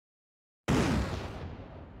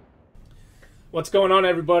What's going on,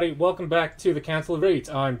 everybody? Welcome back to the Council of Reads.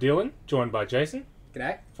 I'm Dylan, joined by Jason.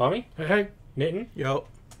 G'day. Fami. Hey. Nitin. Yo.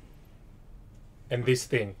 And this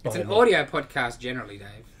thing. It's an audio podcast generally, Dave.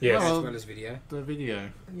 Yes. As well as video. The video.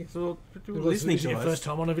 So, Listening to your first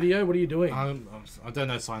time on a video? What are you doing? I don't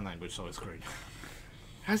know sign language, so it's screwed.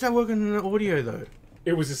 How's that working in the audio though?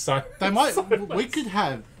 It was a sign. They might. We could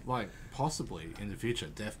have, like, possibly in the future,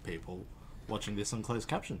 deaf people watching this on closed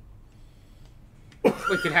caption.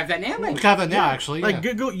 We could have that now, We mate. could have that now, actually. Like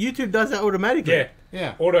Yeah. Google, YouTube does that automatically. Yeah.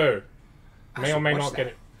 Yeah. Auto. I May should or may watch not that. get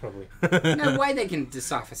it, probably. No way they can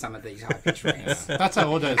decipher some of these high-pitched rants. That's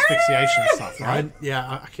how audio asphyxiation stuff, right?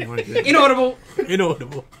 I can't want to do that. Inaudible.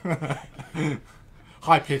 Inaudible.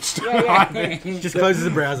 High pitched. Yeah. Just closes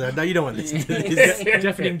the browser. No, you don't want to listen to this.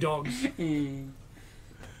 Deafening dogs.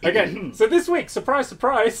 Okay, so this week, surprise,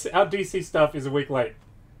 surprise, our DC stuff is a week late.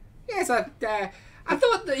 Yes, I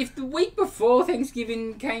thought that if the week before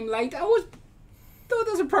Thanksgiving came late, thought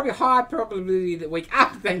there was a probably high probability that week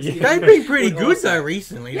after Thanksgiving. They've been pretty would good also- though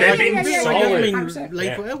recently. They've been They've solid. been 100%. late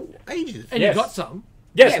Yeah. for ages. And Yes. you got some.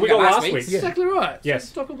 Yes, Yeah, we got last week's. week's. Yeah. Exactly right. Yes.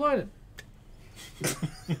 Stop complaining.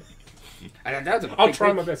 And that was a I'll big try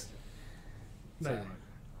week. my best. No, So-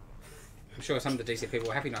 I'm sure some of the DC people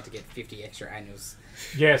were happy not to get 50 extra annuals.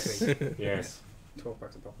 Yes. Yes.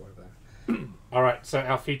 $12 a pop, whatever. All right, so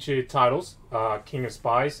our featured titles are King of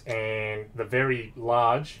Spies and the very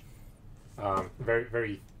large, very,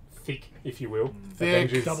 very thick, if you will,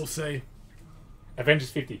 Thick. Double C. Avengers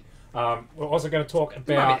 50. We're also going to talk It might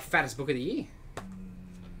be about... the fattest book of the year.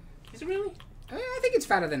 Is it really? I think it's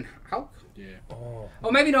fatter than Hulk. Yeah. Oh.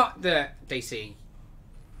 Or maybe not the DC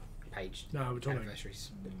page No, we're talking.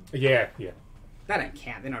 anniversaries. Yeah, yeah. They don't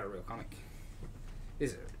count. They're not a real comic.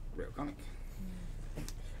 This is a real comic.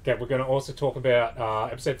 Okay, we're going to also talk about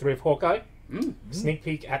episode 3 of Hawkeye, Mm. sneak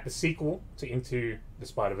peek at the sequel to Into the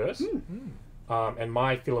Spider-Verse, and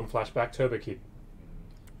my film Flashback, Turbo Kid.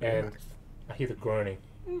 And I hear the groaning.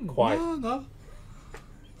 Quiet. No.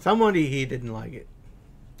 Somebody here didn't like it.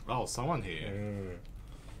 Oh, someone here.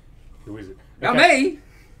 Who is it? Not Okay. me!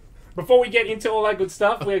 Before we get into all that good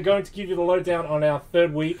stuff, we're going to give you the lowdown on our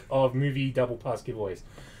third week of movie double pass giveaways.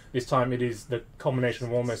 This time it is the culmination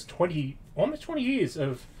of almost 20 years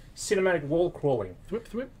of cinematic wall crawling. Thwip,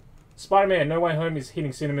 thwip. Spider-Man No Way Home is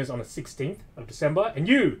hitting cinemas on the 16th of December. And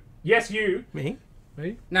you, yes you, Me?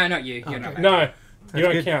 Me? No, not you. You're Okay. not. no, you That's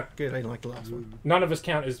don't good. count. Good, I didn't like the last one. None of us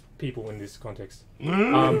count as people in this context.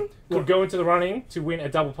 Could go into the running to win a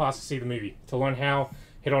double pass to see the movie. To learn how,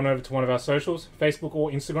 head on over to one of our socials, Facebook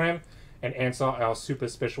or Instagram, and answer our super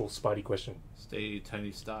special Spidey question. Stay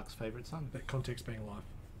Tony Stark's favourite son. That context being live.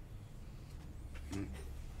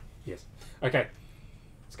 Yes. Okay.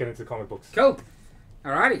 Let's get into the comic books. Cool.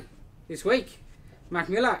 Alrighty. This week, Mark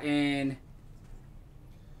Miller and...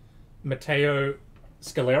 Matteo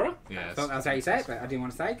Scalera. I Yes. thought that's how you say it, but I didn't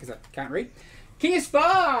want to say it because I can't read. King of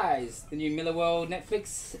Spies! The new Miller World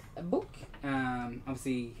Netflix book.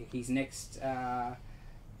 Obviously, his next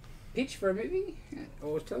pitch for a movie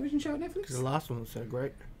or television show at Netflix. The last one was so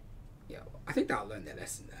great. Yeah, I think they'll learn their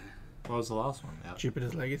lesson there. What was the last one? Out.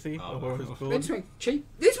 Jupiter's Legacy. Oh, or what it was no. called. They just went cheap.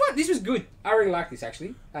 This was good. I really like this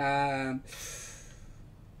actually.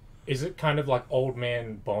 Is it kind of like Old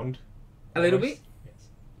Man Bond? A little almost? bit. Yes.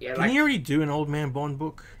 Yeah, Didn't like he already do an Old Man Bond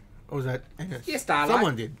book? Or was that... yeah, Starlight.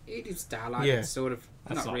 Someone did. It is Starlight. Yeah. It's sort of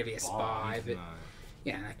That's not really a spy, Bond, but no.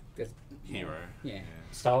 yeah, like, there's Hero. Yeah.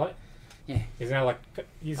 Starlight? Yeah. Isn't that like...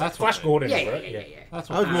 He's That's Flash what- Gordon, Yeah, right? yeah. That's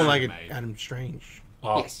I was more like made. Adam Strange.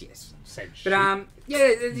 Oh, Yes. Said But yeah,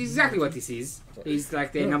 that's exactly what this is. He's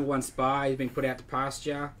like their number one spy. He's been put out to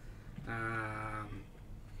pasture.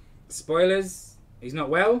 Spoilers. He's not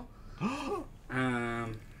well.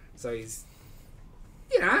 So he's,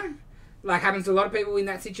 like happens to a lot of people in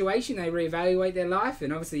that situation. They reevaluate their life,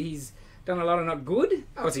 and obviously he's done a lot of not good.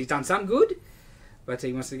 Obviously he's done some good, but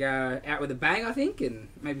he wants to go out with a bang, I think, and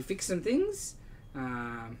maybe fix some things.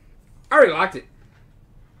 I really liked it.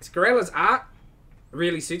 Scarella's art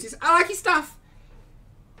really suits us. I like his stuff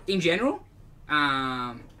in general,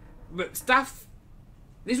 but stuff.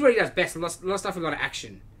 This is what he does best. A lot of stuff with a lot of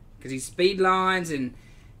action because his speed lines and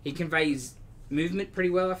he conveys movement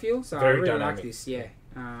pretty well. I feel so. Very I really dynamic. like this. Yeah,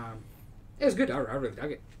 it was good. I really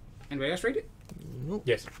dug it. Anybody else read it?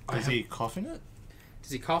 Yes. Does he cough in it?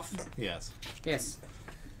 Does he cough? Yes. Yes.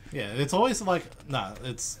 Yeah, it's always like... No,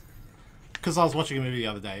 it's... Because I was watching a movie the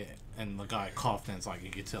other day, and the guy coughed, and it's like, you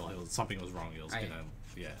could tell something was wrong. He was,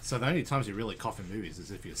 yeah. So the only times you really cough in movies is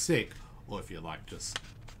if you're sick, or if you're, like, just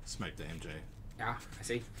smoked the MJ. Ah, I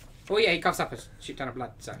see. Oh yeah, he coughs up a shit ton of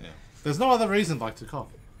blood. So. Yeah. There's no other reason, like, to cough.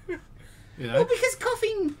 You know? Well, because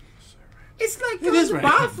coughing, It's like It going is to the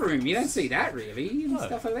random. bathroom. You don't see that really and No.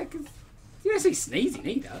 stuff like that. 'Cause you don't see sneezing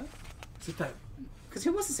either. Is it that Because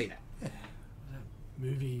who wants to see that?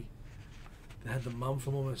 movie that had the mum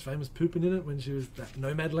from Almost Famous pooping in it when she was that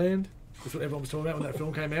Nomadland? That's what everyone was talking about when that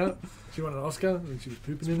film came out. She won an Oscar and she was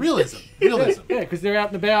pooping in it. Realism. Realism. Yeah, because they're out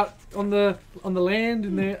and about on the land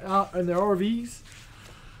in their RVs.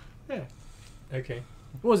 Yeah. Okay.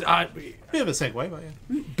 What was it? Bit of a segue, but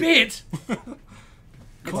yeah. Bit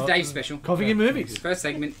It's a Dave special. Coffee and movies. First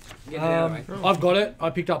segment. Get it out of the way. I've got it.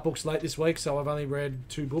 I picked up books late this week, so I've only read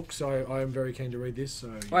 2 books. So I am very keen to read this.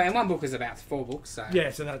 So Well, and one book is about 4 books. So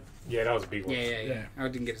yeah, so that Yeah, that was a big one. yeah. Yeah. I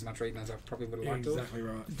didn't get as much reading as I probably would have yeah, liked to. exactly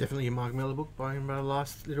right. Definitely a Mark Miller book by my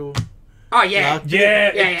last little. Oh yeah. Last- Yeah. Yeah,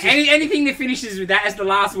 it yeah. just- Anything that finishes with that as the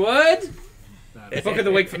last word, No, book of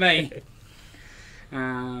the week for me.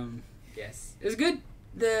 Yes, it was good.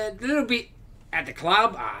 The little bit at the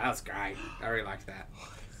club, that was great. I really liked that.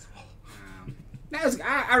 That was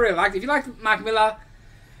I really liked it. If you like Mark Miller,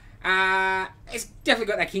 it's definitely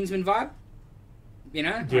got that Kingsman vibe. You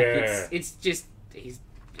know, Yeah. it's just he's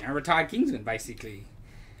retired Kingsman basically.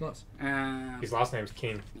 Nice. His last name's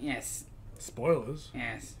King. Yes, Spoilers.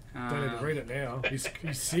 yes. Don't need to read it now. He's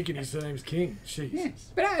sick and his surname's King. Jeez. Yeah,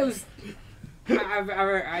 but it was.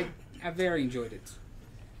 I very enjoyed it.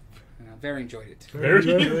 Very enjoyed it. Very I was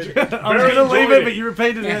Very going to leave enjoyed it, it. but you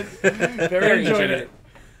repeated Yeah. it. Very enjoyed it.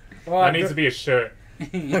 All That right, needs to be a shirt.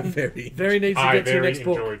 Very. Very needs to I get to your very next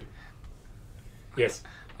book. enjoyed. Yes.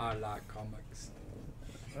 I like comics.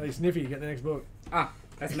 Hey, Sniffy, get the next book. Ah,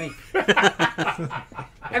 that's me.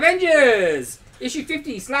 Avengers issue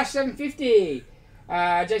 50/750.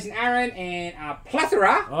 Jason Aaron and a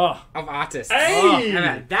plethora Oh, of artists. Hey! How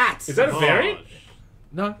about that? Is that a variant?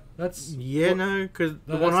 no, that's... Yeah, no, because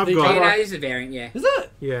the No, one that's I've the- Oh, got. no, this is a variant, yeah. Is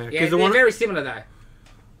it? Yeah, Yeah, because they're the one. very similar though.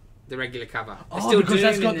 The regular cover. They're Oh, still because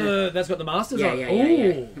that's Doom got and that's got the Masters Yeah, on yeah, it. yeah, yeah.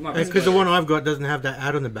 Ooh. It might be Because the similar. one I've got doesn't have that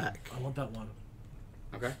ad on the back. I want that one.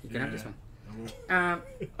 Okay, you can have this one. I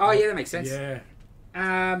Oh yeah, that makes sense. Yeah.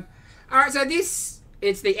 Alright, so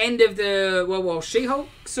it's the end of the She-Hulk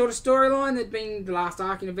sort of storyline that'd been the last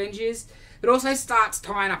arc in Avengers. It also starts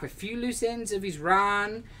tying up a few loose ends of his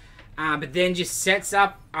run, but then just sets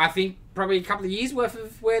up, I think, probably a couple of years worth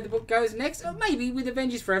of where the book goes next. Or maybe with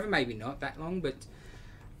Avengers Forever, maybe not that long, but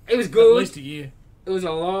it was At good. least a year. It was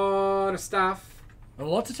a lot of stuff. A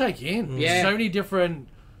lot to take in. Yeah. So many different,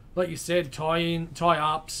 like you said,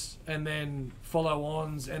 tie-ups, and then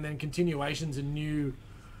follow-ons, and then continuations and new...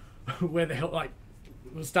 where the hell... Like,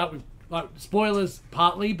 we'll start with... Like, spoilers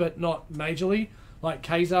partly, but not majorly. Like,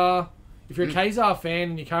 Kazar... If you're a Kazar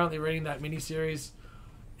fan and you're currently reading that miniseries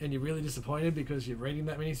and you're really disappointed because you're reading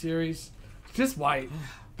that miniseries, just wait.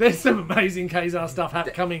 There's some amazing Kazar stuff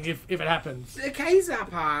coming if it happens. The Kazar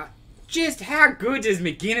part, just how good does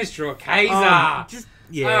McGuinness draw Kazar?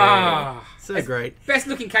 Yeah, Ah. so great. Best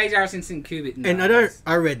looking Kazar since in Kubit. And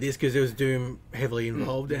I read this because there was Doom heavily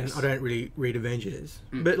involved, and I don't really read Avengers.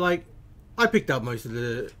 But like, I picked up most of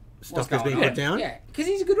the stuff that's been put down. Yeah, because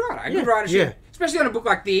he's a good writer. A good Yeah, writer, yeah. especially on a book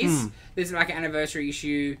like this. There's like an anniversary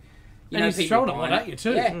issue. And he's people throwing a buying lot at you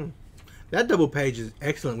too. Yeah. That double page is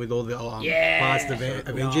excellent with all the Yeah. past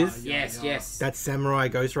Avengers. Yes, yes. That Samurai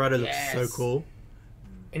Ghost Rider looks Yes. so cool.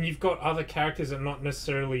 And you've got other characters that are not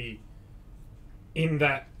necessarily in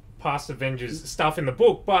that past Avengers stuff in the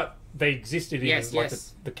book, but they existed in Yes, like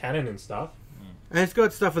yes. the canon and stuff. And it's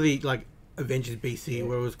got stuff of the like Avengers BC,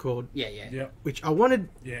 what it was called, Yeah, yeah. Yeah. which I wanted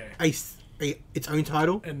Yeah. its own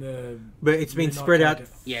title, And the... but it's been Midnight spread out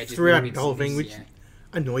Target. Yeah, just throughout bits the whole and thing, which pieces,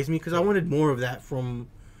 annoys me because I wanted more of that from.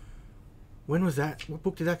 When was that? What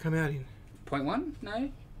book did that come out in? Point one? No?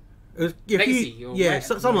 It was a Legacy few, or yeah,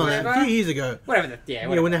 whatever- something like that. A whatever. few years ago. Whatever the, Yeah,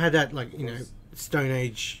 when they had that like Stone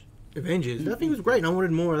Age Avengers, that thing was great, and I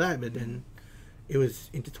wanted more of that, but then it was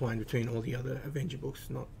intertwined between all the other Avenger books.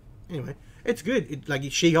 Not anyway. It's good. It like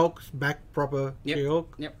She-Hulk's back proper Yep.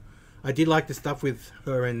 She-Hulk. Yep. I did like the stuff with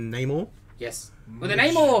her and Namor. Yes. Well, the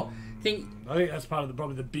Namor thing... I think that's part of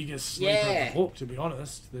probably the biggest sleeper Yeah. of the book, to be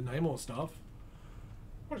honest. The Namor stuff.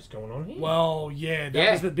 What is going on here? Well, yeah, that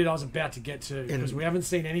Yeah. was the bit I was about to get to because we haven't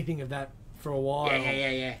seen anything of that for a while.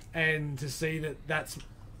 Yeah. And to see that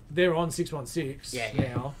they're on 616 Yeah,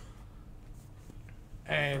 yeah. now,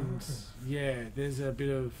 and yeah, there's a bit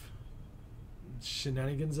of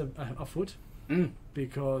shenanigans afoot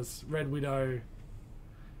because Red Widow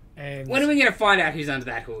and When are we going to find out who's under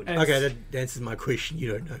that hood? and, Okay, that answers my question.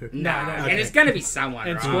 You don't know. No, okay. and it's going to be someone,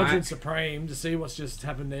 and right? Squadron Supreme to see what's just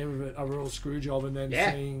happened there with a real screw job, and then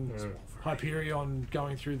Yeah. seeing Hyperion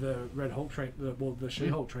going through the Red Hulk the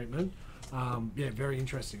She-Hulk treatment. Yeah, very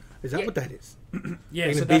interesting. Is that Yeah. what that is? Yeah,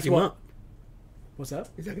 They're so gonna that's beat him what. up. What's that?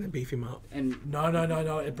 Is that going to beef him up? And No.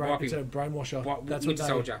 It's a brainwasher. Winter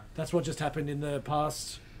Soldier. That's what just happened in the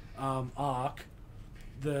past arc.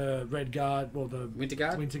 The Red Guard, the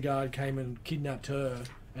Winter Guard came and kidnapped her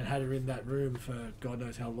and had her in that room for God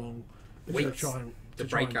knows how long. Weeks. To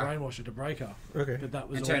try and brainwash her, to break her. Okay. But that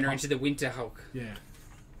was and all turn her past- into the Winter Hulk.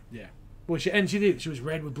 Yeah. Well, she did. She was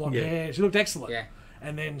red with blonde Yeah. hair. She looked excellent. Yeah.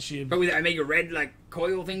 And then she. But with Omega Red, like,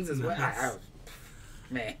 coil things as well. Nice.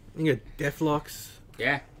 Man. You got Deathlocks.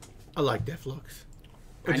 Yeah. I like Deathlocks.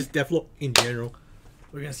 Or And- just Deathlock in general.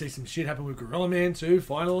 We're going to see some shit happen with Gorilla Man too,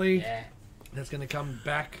 finally. Yeah. That's going to come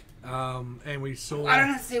back. And we saw. I don't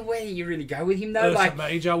understand where you really go with him, though. Ursa Like,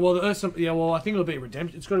 Major. Well, the Ursa. Yeah, well, I think it'll be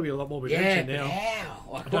redemption. It's got to be a lot more yeah, redemption but now.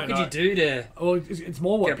 how? Like, I what don't could know. you do to... Well, it's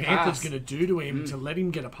more what Get a Panther's pass. going to do to him to let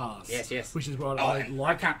him get a pass. Yes. Which is what Oh, I I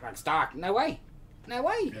like. can't, like, Stark. No way. No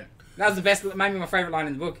way. Yeah. That was the best, maybe my favourite line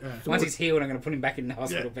in the book. Yeah. Once he's healed, I'm going to put him back in the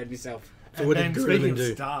hospital Yeah. bed myself. So what did And Gorilla speaking do?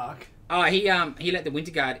 of Stark, Oh, he let the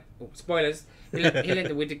Winter Guard... Oh, spoilers. He let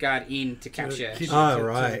the Winter Guard in to capture...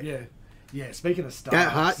 Right. Yeah. Speaking of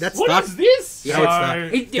Stark, That's What Stark. is this? Yeah. So it's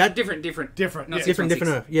Stark. He, That- different. different. Not Yeah. six-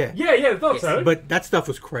 Different. Yeah. Yeah, I thought Yes. so. But that stuff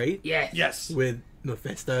was great Yes. Yes. with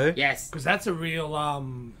Mephisto. Yes. Because that's a real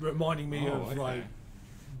reminding me Oh, of okay. like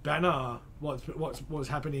Banner. What was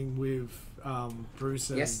happening with Bruce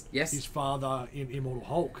and Yes. his father in Immortal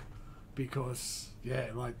Hulk, because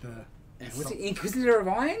like the Was it Inquisitor of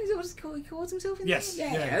Iron? Is that what he calls himself in Yes, there?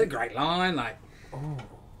 yeah. That was a great line. Like, oh,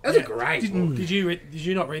 that was a great book. Did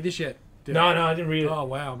you not read this yet? No, I didn't read it. Oh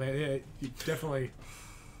wow, man! Yeah, you definitely.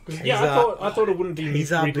 Yeah, I thought it wouldn't be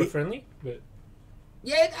He's a Reaper bit- friendly, but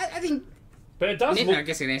Yeah, I think... it does I look.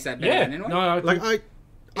 guess you can answer that better Yeah. than anyone. No, I Like think-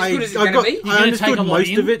 I good as it's I gonna got be? You're I gonna understood take a lot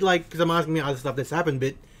most of in? it, like because I'm asking me other stuff that's happened,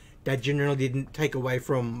 but that generally didn't take away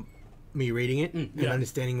from me reading it and Yeah.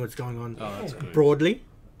 understanding what's going on Oh, that's good. broadly.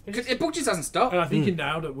 Because the book just doesn't stop. and I think you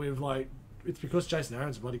nailed it with like it's because Jason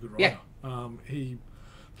Aaron's a bloody good writer. He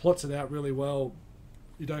plots it out really well.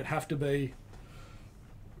 You don't have to be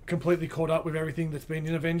completely caught up with everything that's been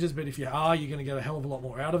in Avengers, but if you are, you're going to get a hell of a lot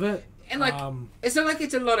more out of it. And like, it's not like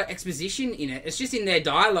it's a lot of exposition in it. It's just in their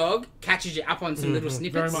dialogue, catches you up on some little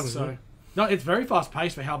snippets. Very much so. No, it's very fast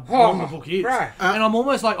paced for how Oh, long the book is. right. And I'm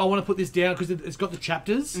almost like, I want to put this down because it's got the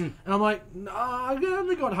chapters. And I'm like, no, I've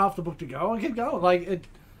only got half the book to go. I keep going. Like,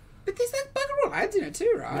 But there's that bugger all ads in it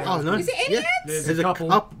too, right? Oh no! Is there any yeah. ads? There's a couple.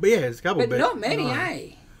 Yeah, there's a couple, But not many, no. eh?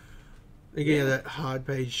 You get that hard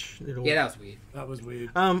page little. Yeah, that was weird. that was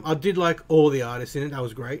weird. I did like all the artists in it. That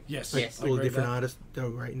was great. Yes, Like, yes, I all the agree with different that. artists, they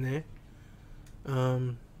were great in there.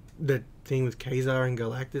 The thing with Kazar and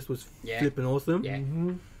Galactus was Yeah. flipping awesome. Yeah.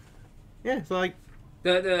 Yeah, it's like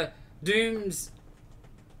The Doom's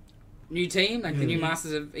new team, like the new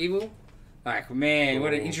Masters of Evil. Like, man,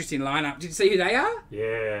 what an interesting lineup. Did you see who they are?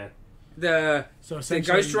 Yeah. The So the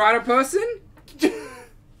essentially, Ghost Rider person?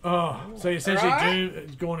 so essentially, Right? Doom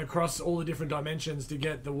has gone across all the different dimensions to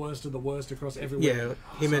get the worst of the worst across everywhere.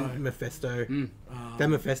 yeah, him So, and Mephisto. Mm. That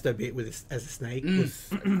Mephisto bit with as a snake was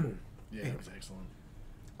Yeah, it was excellent.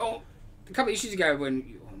 Oh, a couple of issues ago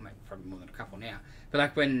when... Oh, maybe probably more than a couple now. But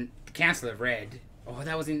like when the Council of Red... Oh,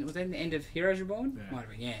 that was in the end of Heroes Reborn? Yeah. Might have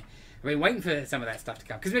been, yeah. I've been waiting for some of that stuff to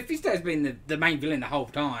come. Because Mephisto's been the main villain the whole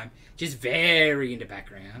time. Just very in the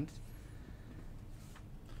background.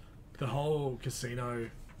 The whole casino,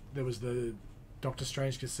 there was the Doctor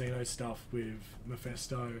Strange casino stuff with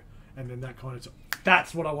Mephisto, and then that kind of...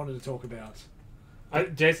 That's what I wanted to talk about.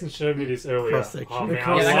 Jason showed me this earlier. Cross-section. Oh, man,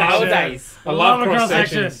 Cross-section. Yeah, like the old days. I love a cross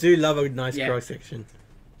cross-section. sections. do love a nice Yeah. cross section.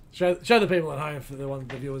 Show the people at home, for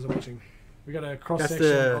the viewers are watching. We got a cross section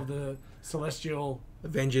the- of the Celestial.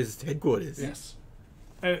 Avengers headquarters. Yes.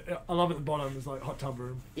 And I love at the bottom. It's like hot tub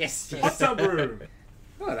room. Yes. Hot tub room.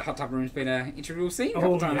 Well, the hot tub room's been an integral scene a Oh,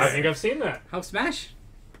 couple times. I think I've seen that. Hulk smash.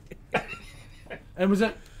 And was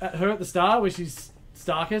it at her at the start where she's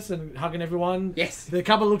Starkest and hugging everyone? Yes. The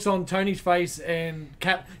couple looks on Tony's face and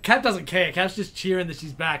Cap. Cap doesn't care. Cap's just cheering that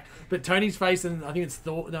she's back. But Tony's face and I think it's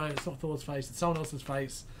Thor. No, it's not Thor's face. It's someone else's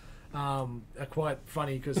face. Are quite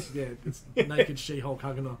funny because yeah, it's naked She-Hulk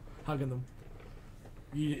hugging them.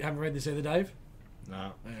 You haven't read this either, Dave?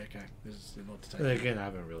 No. Oh, okay, there's a lot to And take. again, I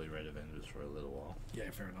haven't really read Avengers for a little while. Yeah,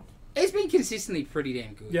 fair enough. It's been consistently pretty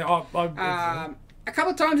damn good. Yeah, I A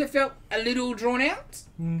couple of times it felt a little drawn out.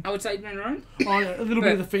 I would say, no, no. a little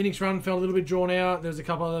bit of the Phoenix run felt a little bit drawn out. There's a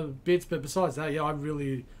couple other bits, but besides that, yeah, I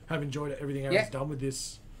really have enjoyed everything Aaron's Yeah. done with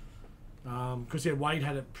this. Because yeah, Wade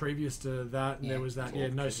had it previous to that, and Yeah. there was that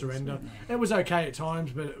no surrender. It was okay at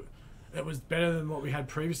times, but it was better than what we had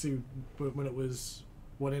previously when it was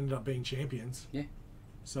what ended up being champions. Yeah.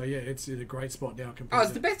 So yeah, it's in a great spot now. Oh, Compared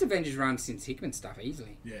it's the best Avengers run since Hickman stuff,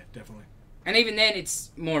 easily. Yeah, definitely. And even then,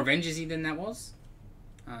 it's more Avengers-y than that was.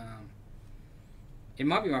 It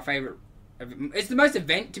might be my favourite. It's the most to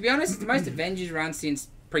be honest, it's the most Avengers run since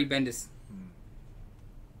pre-Bendis.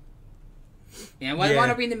 Yeah, why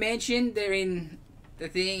not be in the mansion? They're in the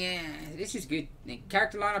thing. It's just good. The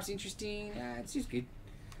character lineup's interesting. It's just good.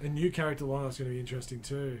 A new character lineup's going to be interesting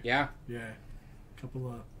too. Yeah. Yeah. Couple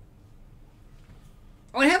of.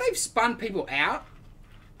 Oh, and how they've spun people out,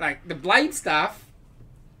 like the Blade stuff,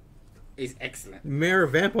 is excellent. Mayor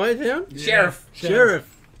of Vampire Town? Sheriff.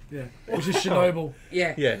 Yeah. Which is Chernobyl.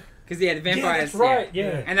 Yeah. Yeah. Because the vampires. Yeah, that's right.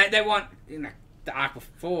 Yeah. And they want the arc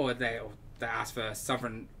before they ask for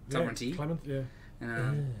sovereignty. Clement, yeah.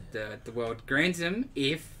 The world grants them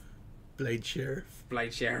if Blade Sheriff.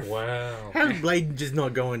 Wow. How's Blade just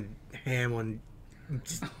not going ham on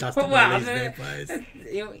just dusting all these vampires?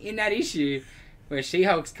 In that issue where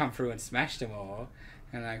She-Hulk's come through and smashed them all,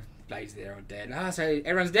 and like Blade's there all dead. So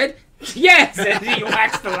everyone's dead? Yes! And he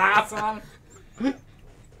whacks the last one.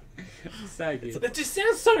 So good. It just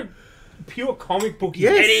sounds so pure comic book.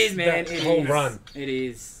 Yes. It is, man. That whole run. It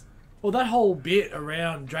is. Well, that whole bit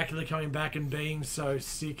around Dracula coming back and being so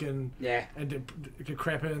sick and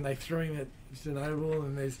decrepit, and they threw him at Chernobyl,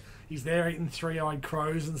 and he's there eating three-eyed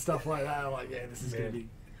crows and stuff like that. I'm like, yeah, this is going to be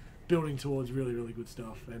building towards really, really good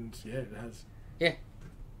stuff, and yeah, it has. Yeah,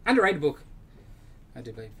 underrated book. I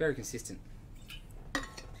do believe very consistent.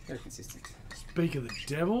 Very consistent. Speak of the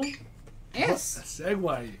devil. Yes. What a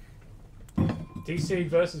segue. DC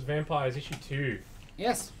versus Vampires issue 2.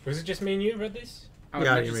 Yes. Was it just me and you read this? I would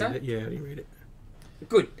Yeah, I imagine didn't so. read it. Yeah, I didn't read it.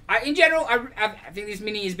 Good. In general, I think this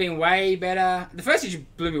mini has been way better. The first issue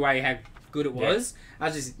blew me away how good it was. I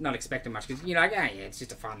was just not expecting much because it's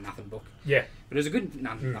just a fun nothing book. Yeah. But it was a good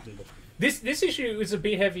nothing book. This issue is a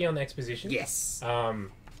bit heavy on the exposition. Yes.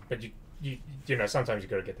 But you know sometimes you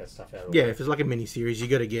got to get that stuff out of the Yeah, way. if it's like a mini series, you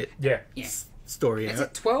got to get story It's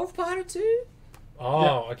out. a 12-parter too.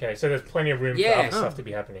 Oh, okay. So there's plenty of room for other stuff to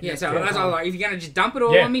be happening. Yeah. So that's all. Like, if you're gonna just dump it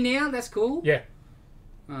all on me now, that's cool. Yeah.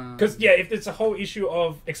 Because if it's a whole issue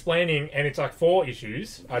of explaining and it's like 4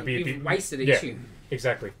 issues, I'd be a bit wasted issue.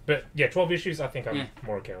 Exactly. But 12 issues, I think I'm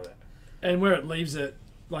more okay with that. And where it leaves it,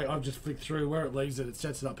 like I've just flicked through, where it leaves it, it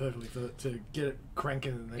sets it up perfectly to get it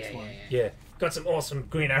cranking in the next one. Yeah. Got some awesome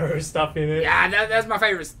Green Arrow stuff in it. Yeah, that's my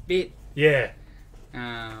favourite bit. Yeah.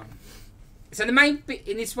 So the main bit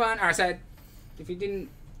in this one, alright, so if you didn't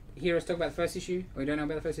hear us talk about the first issue, or you don't know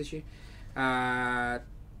about the first issue,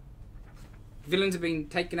 villains have been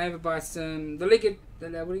taken over by the League of,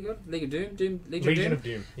 what do you call it? League of Doom? Legion of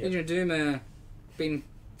Doom. Yeah. Legion of Doom been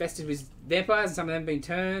infested with vampires, and some of them have been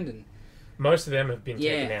turned, and most of them have been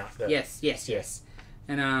taken out. Though. Yes.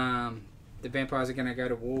 And the vampires are going to go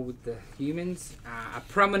to war with the humans. A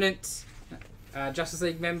prominent Justice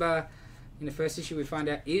League member in the first issue we find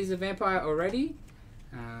out is a vampire already.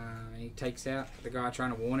 He takes out the guy trying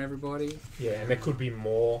to warn everybody. Yeah, and there could be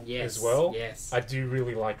more as well. Yes. I do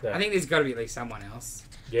really like that. I think there's got to be at least someone else.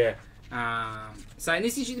 Yeah. So in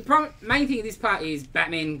this issue, the main thing in this part is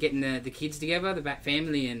Batman getting the kids together, the Bat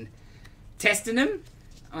family, and testing them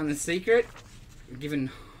on the secret, giving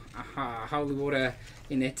holy water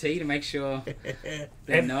in their tea to make sure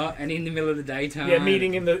they're not, and in the middle of the daytime. Yeah,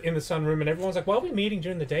 meeting in the sunroom, and everyone's like, "Why are we meeting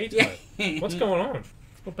during the daytime? What's going on?"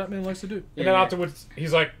 What Batman likes to do. And then afterwards,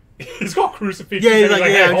 he's like, he's got crucifixes. Yeah, he's and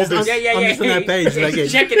like, "Hey, I'm hold just this." on that page. Like,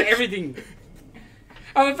 He's checking everything.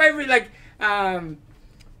 My favourite,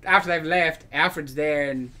 after they've left, Alfred's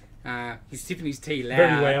there and he's sipping his tea loud.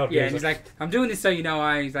 Very loud. Yeah, and he's like, "I'm doing this so you know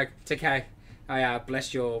I." He's like, "It's okay. I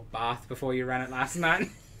blessed your bath before you ran it last night."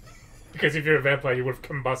 Because if you're a vampire, you would have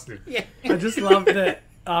combusted. Yeah. I just love that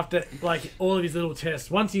after all of his little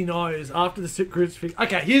tests, once he knows after the crucifix,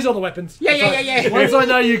 okay, here's all the weapons. Yeah. Once I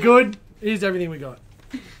know you're good, here's everything we got.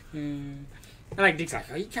 And Dick's like,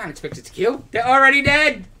 "Oh, you can't expect it to kill. They're already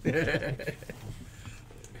dead."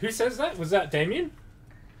 Who says that? Was that Damien?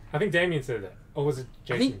 I think Damien said that. Or was it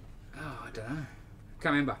Jason? I don't know.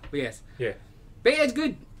 Can't remember. But yes. Yeah. But yeah, it's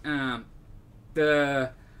good.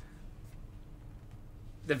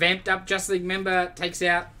 The vamped up Justice League member takes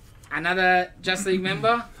out another Justice League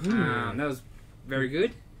member. That was very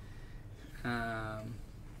good.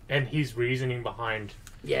 And his reasoning behind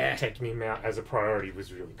taking him out as a priority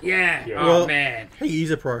was really good. Yeah. Yeah. Oh, Well, man. He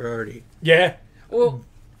is a priority. Yeah. Well,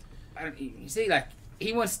 you see,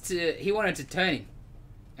 he wanted to turn him,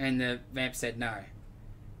 and the vamp said no.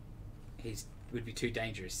 He would be too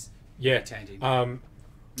dangerous. Yeah. If he turned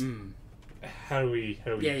him. How do we?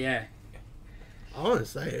 Yeah. I want to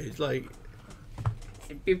say it's like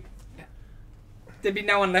There'd be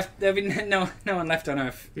no one left. There'd be no one left on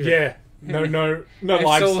Earth. Yeah. No No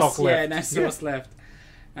livestock source, left. Yeah, no source left.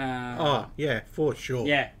 Oh, yeah, for sure.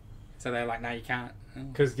 Yeah. So they're like, no, you can't.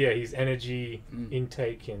 Because, yeah, his energy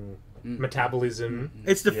intake and metabolism.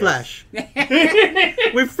 It's the Yes. Flash.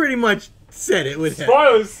 We've pretty much said it with him.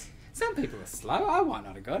 Spoilers! Some people are slow. I might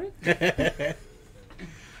not have got it.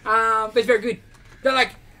 But it's very good. But,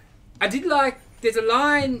 like, I did like... There's a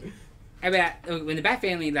line about... When the Bat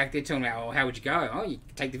family, like, they're talking about, oh, how would you go? Oh, you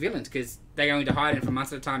take the villains, because they go into hiding for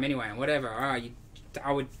months at a time anyway, and whatever. Oh,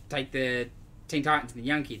 I would take the Teen Titans and the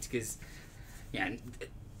young kids, because... Yeah,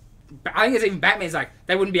 but I think it's even Batman's like,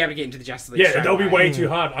 they wouldn't be able to get into the Justice League. Yeah, straight they'll be away. way too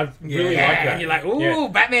hard. I really Yeah, like that. and you're like, ooh, Yeah.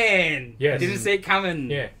 Batman! Yes. Didn't see it coming.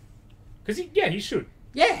 Yeah. Because, he should.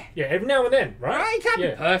 Yeah. Yeah, every now and then, right? Right, he can't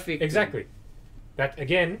Yeah. be perfect. Exactly. That,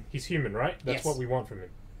 again, he's human, right? That's Yes. what we want from him.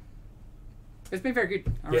 It's been very good.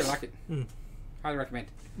 I Yes. really like it. Mm. Highly recommend.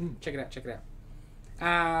 Check it out.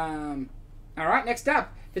 Alright, next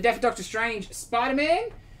up. The Death of Doctor Strange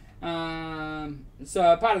Spider-Man.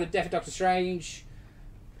 So, part of the Death of Doctor Strange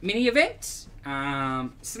mini event.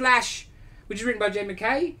 Slash, which is written by Jed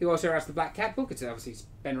McKay, who also writes the Black Cat book. It's obviously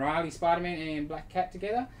Ben Reilly, Spider-Man, and Black Cat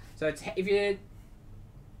together. So, it's, even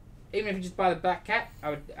if you just buy the Black Cat,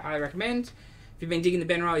 I would highly recommend. If you've been digging the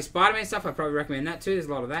Ben Reilly Spider-Man stuff, I'd probably recommend that too. There's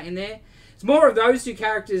a lot of that in there. It's more of those two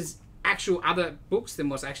characters' actual other books than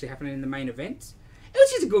what's actually happening in the main event. It was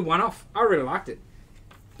just a good one-off. I really liked it.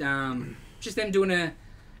 Just them doing a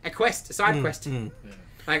quest, a side quest.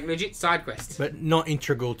 Like, legit side quest. But not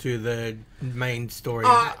integral to the main story.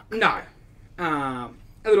 No. A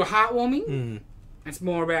little heartwarming. It's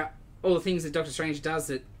more about all the things that Doctor Strange does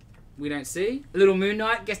that we don't see. A little Moon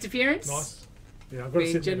Knight guest appearance. Nice. Yeah, I've got to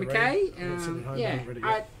With sit Jed there McKay. ready. I've got to sit at home Yeah, and ready to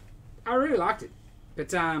go. I really liked it.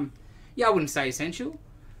 But, yeah, I wouldn't say essential.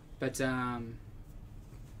 But,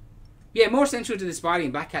 yeah, more essential to the Spidey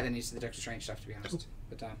and Black Cat than it is to the Doctor Strange stuff, to be honest.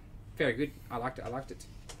 But, very good. I liked it.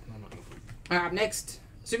 Up next,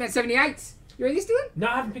 Superman 78. You read this, Dylan? No,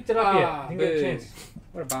 I haven't picked it up yet. I didn't get a boo. chance.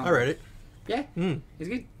 What a bummer. I read it. Yeah? It's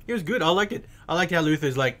good. It was good. I liked it. I liked how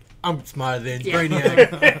Luther's like, I'm smarter than Yeah.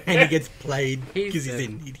 Brainiac, and he gets played He's because he's the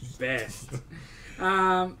an idiot. Best.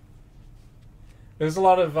 There's a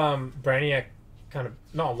lot of Brainiac, kind of,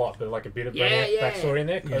 not a lot, but like a bit of Yeah, Brainiac yeah. backstory in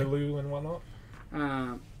there, Yeah. Kolu and whatnot.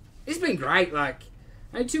 It's been great. Like,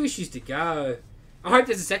 only 2 issues to go. I hope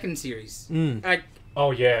there's a second series. Like,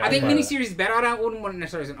 Oh, yeah. I think buy that. miniseries is better. Wouldn't want it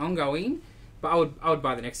necessarily as an ongoing, but I would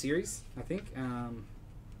buy the next series. I think.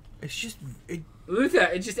 It's just Luther.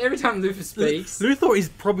 It's just every time Luther speaks. Luthor is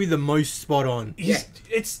probably the most spot on.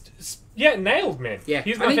 It's nailed, man. Yeah,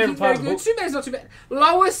 He's I my think favorite he's part very of the good. book. Superman's not too bad.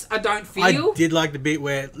 Lois, I don't feel. I did like the bit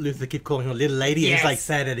where Luther kept calling her little lady, and Yes. he's like,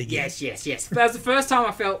 say that again. Yes. That was the first time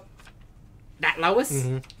I felt that Lois.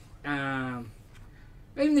 Mm-hmm.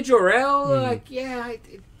 Even the Jor-El, like,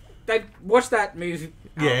 they watched that movie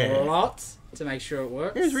a Yeah. lot to make sure it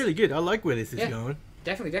works. It was really good. I like where this is Yeah. going.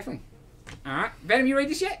 Definitely. Alright, Venom, you read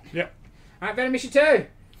this yet? Yep. Alright, Venom issue 2.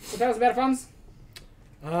 So tell us about it,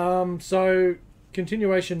 Fonz. So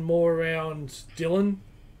continuation more around Dylan.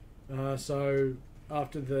 So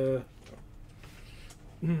after the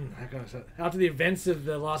how can I say it? After the events of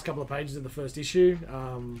the last couple of pages of the first issue,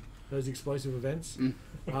 those explosive events.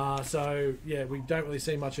 So yeah, we don't really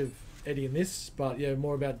see much of Eddie in this, but yeah,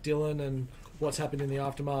 more about Dylan and what's happened in the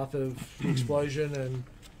aftermath of the explosion,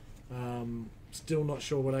 and still not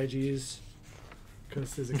sure what age he is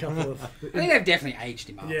because there's a couple of I think they've definitely aged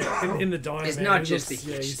him up. yeah, in the diner. It's man, not he just looks, the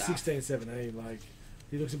yeah, huge he's stuff. 16, 17. Like,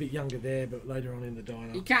 he looks a bit younger there, but later on in the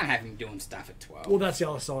diner. You can't have him doing stuff at 12. Well, that's the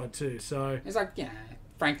other side too. So It's like,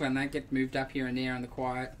 Franklin, they get moved up here and there on the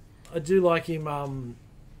quiet. I do like him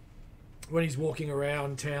when he's walking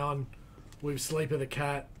around town with Sleeper the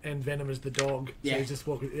cat and Venom as the dog. Yeah. So he's just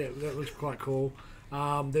walking. Yeah, that looks quite cool.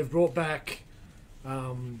 They've brought back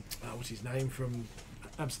what's his name from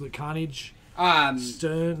Absolute Carnage?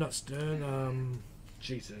 Stern, not Stern.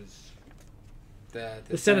 Jesus.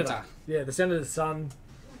 The senator. Yeah, the senator's son.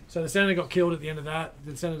 So the senator got killed at the end of that.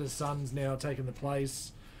 The senator's son's now taken the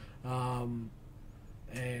place. And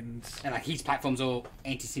like his platform's all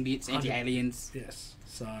anti-symbiotes, anti-aliens. yes,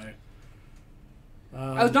 so It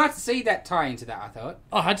was nice to see that tie into that, I thought.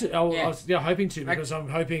 I had to. I was hoping to, Like- because I'm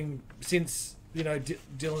hoping, since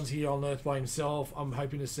Dylan's here on Earth by himself, I'm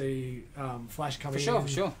hoping to see Flash come For in,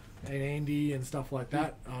 sure. and Andy and stuff like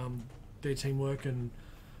that. Their teamwork, and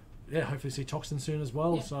hopefully see Toxin soon as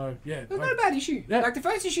well. Yeah. So yeah, It was not a bad issue. Yeah. Like the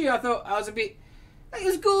first issue, I thought I was a bit. Like, it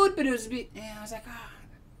was good, but it was a bit. Yeah, I was like,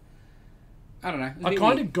 I don't know. It was a I bit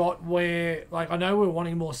kind weird. of got where, like, I know we're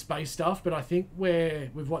wanting more space stuff, but I think where,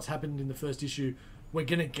 with what's happened in the first issue, we're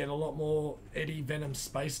going to get a lot more Eddie Venom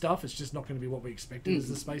space stuff. It's just not going to be what we expected as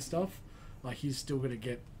the space stuff. Like, he's still going to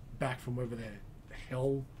get back from wherever the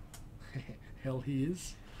hell he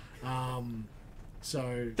is.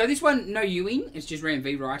 So So this one, no Ewing. It's just Ram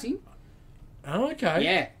V writing. oh, okay.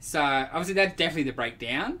 Yeah. So obviously that's definitely the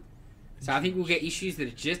breakdown. So I think we'll get issues that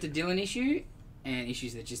are just a Dylan issue, and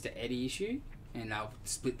issues that are just an Eddie issue, and they'll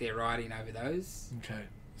split their writing over those. Okay.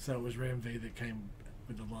 So it was Ram V that came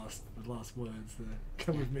with the last words.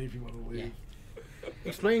 Come with me if you want to leave. Yeah.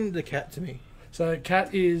 Explain the cat to me. So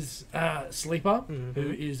Cat is Sleeper, Mhm.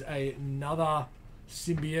 who is another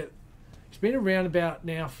symbiote. He's been around about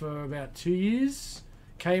now for about 2 years.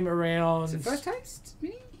 Came around Is it First Taste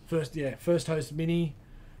Mini? first host mini,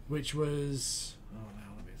 which was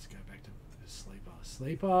let me just go back to Sleeper.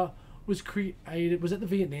 Sleeper was created. Was it the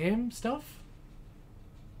Vietnam stuff?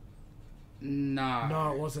 No.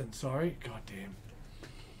 No, it wasn't. Sorry. God damn.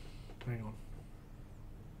 Hang on.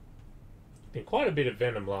 Been quite a bit of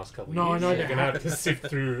Venom last couple of No, I years. know You're they going to have to sift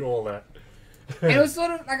through all that. And it was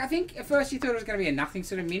sort of like, I think at first you thought it was going to be a nothing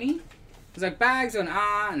sort of mini. It was like bags on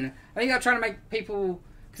art, and I think they were trying to make people,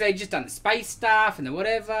 because they'd just done the space stuff and the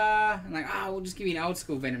whatever, and like, we'll just give you an old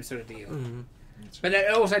school Venom sort of deal. Mhm. But it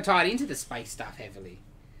also tied into the space stuff heavily.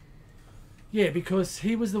 Yeah, because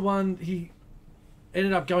he was the one. He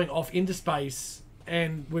ended up going off into space,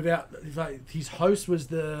 and without his host was it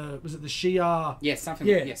the Shi'ar? Yes, something.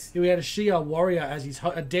 Yeah, Yes. we had a Shi'ar warrior as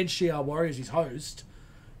a dead Shi'ar warrior as his host,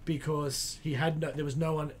 because he had there was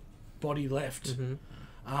no one body left. Mhm.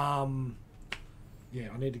 Yeah,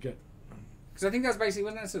 I need to get. Because I think that was basically,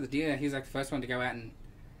 wasn't that sort of the deal? He was like the first one to go out and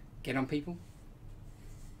get on people.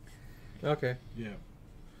 Okay. Yeah.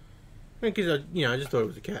 Because I just thought it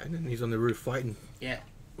was a cat, and then he's on the roof fighting Yeah.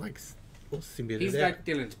 like all symbioted He's out. like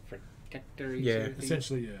Dylan's protector. Yeah. Sort of thing.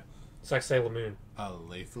 Essentially, yeah. It's like Sailor Moon. A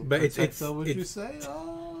lethal But it's- protector, would you it's- say?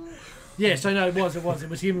 Oh. Yeah, so no, it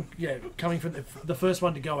was him. Yeah, coming from the first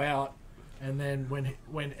one to go out, and then when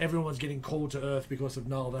everyone was getting called to Earth because of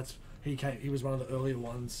Null, he was one of the earlier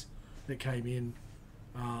ones that came in.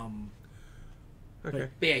 Okay.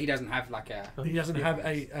 But yeah, he doesn't have like a. He doesn't have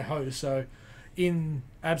a host, so in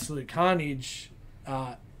Absolute Carnage,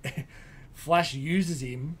 Flash uses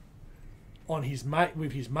him on his mate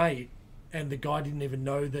with his mate, and the guy didn't even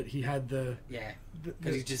know that he had the. Yeah.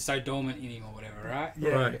 Because he's just so dormant in him or whatever, right? Yeah.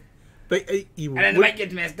 Right. But And then the mate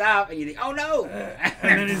gets messed up, and you think, oh no!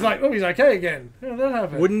 And then he's like, oh, he's okay again. How did that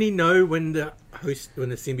happen? wouldn't he know when the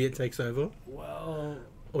symbiote takes over, Well,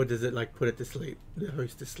 or does it like put it to sleep, the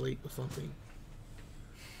host to sleep or something?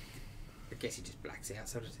 I guess he just blacks out,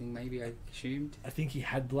 sort of thing. Maybe I assumed. I think he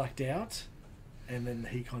had blacked out, and then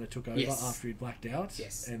he kind of took over Yes. after he'd blacked out,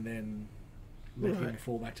 Yes. and then let him Right.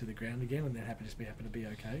 fall back to the ground again, and then happened to be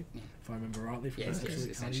okay, Yeah. if I remember rightly. From Yes, the yes,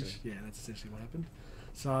 Absolute essentially. Carnage. Yeah, that's essentially what happened.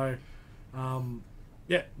 So,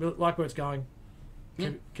 yeah, like where it's going.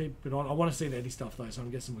 Keep it on. I want to see the Eddie stuff though, so I'm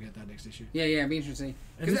guessing we'll get that next issue. Yeah, it'd be interesting.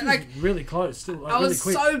 And this Because was really close, still. Like, I really was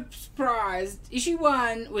quick. so surprised. Issue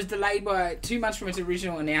 1 was delayed by 2 months from its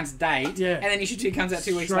original announced date. Yeah. And then issue 2 comes out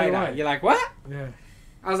 2 weeks Straight later. away. You're like, what? Yeah.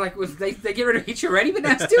 I was like, they get rid of Hitch already, but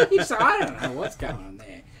now it's still Hitch, so I don't know what's going on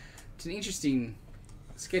there. It's an interesting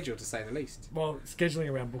schedule, to say the least. Well, scheduling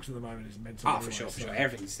around books at the moment is mental. Oh, anyway, for sure. so-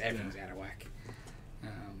 Everything's out of whack.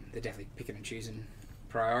 They're definitely picking and choosing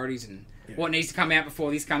priorities and what needs to come out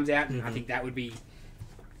before this comes out, and I think that would be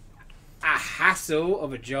a hassle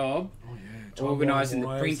of a job, Oh yeah. organising the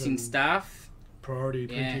Timeline-wise printing and stuff. priority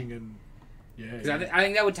Yeah. printing and yeah. Because I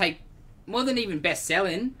think that would take more than even best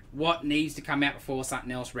selling. What needs to come out before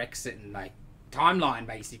something else wrecks it, and like timeline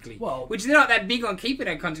basically. Well- which they're not that big on keeping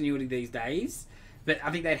a continuity these days. But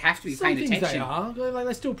I think they'd have to be Some paying things attention. they are. Like,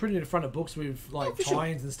 they still print it in front of books with like for sure.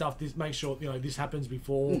 tie-ins and stuff. This make sure this happens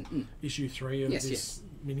before issue 3 of Yes, this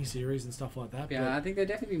mini-series and stuff like that. Yeah, I think they'd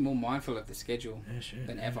definitely be more mindful of the schedule But, yeah, sure,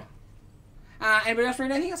 than yeah. ever. Anybody else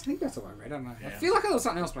read anything else? I think that's all I read. I don't know. I Yeah. feel like I was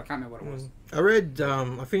something else, but I can't remember what it was. I read.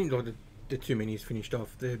 I think the 2 minis finished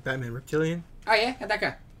off the Batman Reptilian. Oh yeah, how'd that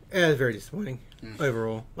go? Yeah, it was very disappointing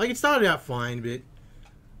overall. Like it started out fine, but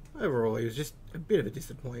overall it was just a bit of a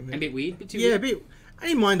disappointment. A bit weird, bit too Yeah, a weird. bit. I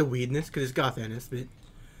didn't mind the weirdness because it's Garth Ennis, but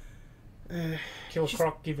Killer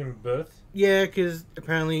Croc giving birth. yeah, because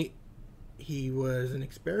apparently he was an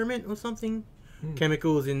experiment or something.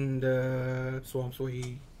 Chemicals in the swamps where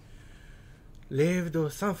he lived or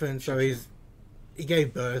something. So he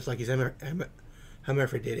gave birth, like he's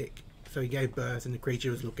hermaphroditic. So he gave birth, and the creature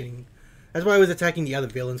was looking. That's why he was attacking the other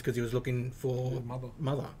villains, because he was looking for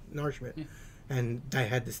mother nourishment, and they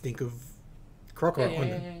had the stink of crocodile on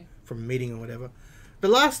them from a meeting or whatever. The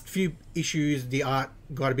last few issues, the art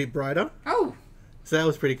got a bit brighter, Oh, so that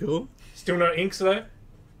was pretty cool. Still no inks though.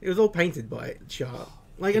 It was all painted by Sharp.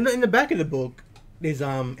 Like in the back of the book, there's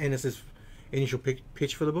Ennis's initial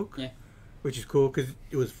pitch for the book. Yeah. which is cool because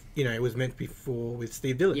it was it was meant before with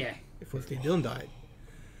Steve Dillon. Yeah. Before Steve Dillon died.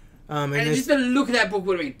 And just the look of that book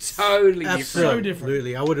would have been totally different. So different.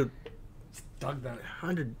 Absolutely, I would have Dug that.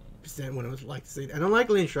 100% what I would like to see. And I like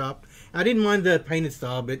Lynn Sharp. I didn't mind the painted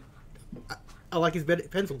style, but I like his better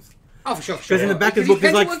pencils. Oh, for sure. Because in the back of the book,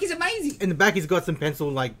 his there's pencil work is amazing. in the back he's got some pencil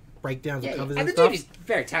like breakdowns Yeah, and covers and the stuff. dude is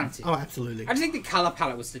very talented. Oh, absolutely. I just think the colour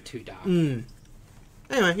palette was too dark. Anyway,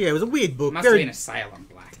 yeah, it was a weird book. Must have very, been a sale on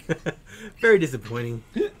black. very disappointing.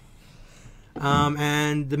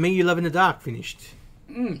 And The Me You Love in the Dark finished.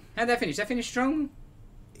 How'd that finish? That finished strong?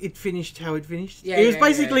 It finished how it finished. Yeah, it was yeah,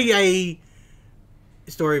 basically a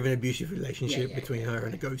story of an abusive relationship Yeah, between her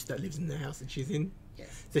and a ghost that lives in the house that she's in.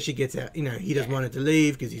 Yes. So she gets out. He doesn't want her to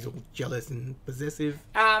leave because he's all jealous and possessive.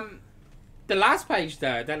 The last page,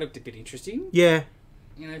 though, that looked a bit interesting. Yeah.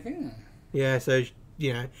 I think... Yeah, so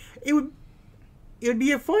it would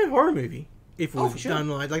be a fine horror movie if it was for sure. done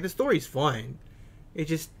like the story's fine. It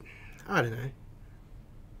just I don't know.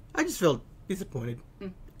 I just felt disappointed.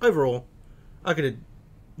 Overall, I could have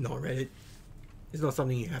not read it. It's not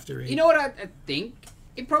something you have to read. You know what I think?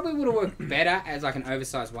 It probably would have worked better as like an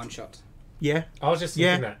oversized one shot. Yeah. I was just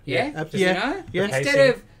thinking that. Yeah? Just, Yeah. Yeah. Instead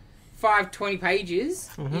of 20 pages,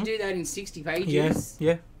 you do that in 60 pages.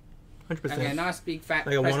 Yeah. 100%. Like a nice big fat,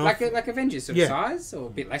 Like a like, one-off? like Avengers sort of size, or a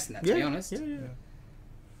bit less than that, to be honest. Yeah.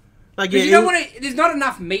 Like Because you don't want to. There's not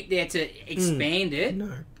enough meat there to expand it.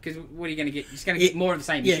 No. Because what are you going to get? You're just going to get more of the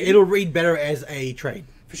same. Yeah, issue. it'll read better as a trade.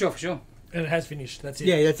 For sure. And it has finished. That's it.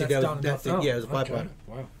 Yeah, that's it. done. That's it. Yeah, it was a five-parter.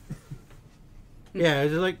 Wow. Yeah,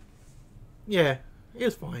 it was like, yeah, it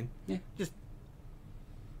was fine. Yeah. Just,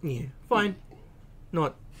 yeah, fine.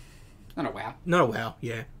 Not Not a wow. a wow.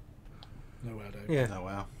 Yeah. No wow, Dave. Yeah. Oh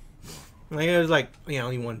wow. Like it was like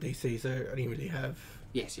only one DC, so I didn't really have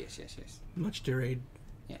Yes. much to read.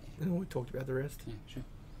 Yeah. And we talked about the rest. Yeah, sure.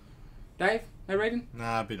 Dave, no reading?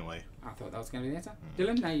 Nah, I've been away. I thought that was going to be the answer.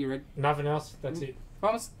 Dylan, no, you read. Nothing else. That's it.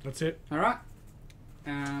 Thomas? That's it. All right.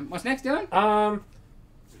 What's next, Dylan?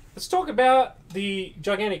 Let's talk about the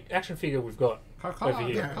gigantic action figure we've got over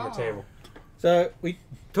here yeah. on the table. So we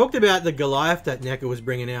talked about the Goliath that NECA was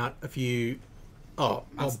bringing out a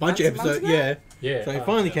bunch of episodes. ago? Yeah. Yeah. So it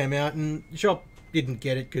finally came out, and the shop didn't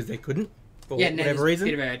get it because they couldn't for Yeah, whatever reason.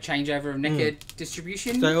 A bit of a changeover of NECA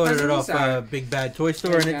distribution. So I ordered it off so Big Bad Toy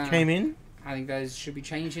Store, and it came in. I think those should be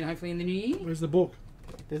changing hopefully in the new year. Where's the book?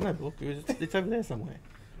 There's no book. It's over there somewhere.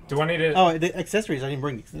 Do I need to? Oh, the accessories. I didn't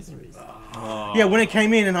bring the accessories. Yeah, when it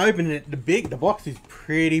came in and I opened it, the box is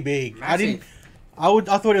pretty big. Massive. I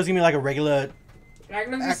thought it was gonna be like a regular. Like,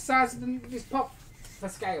 look at the size of this pop for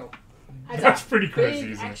scale. That's pretty crazy,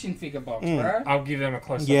 Big isn't it? action figure box, bro. I'll give them a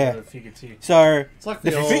close up Yeah. of the figure too. So It's like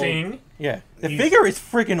The the fi- old. Thing, yeah, the He's- figure is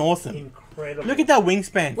freaking awesome. incredible. Look at that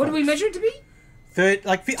wingspan. What do we folks. measure it to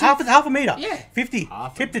be? Half a meter. Yeah. 50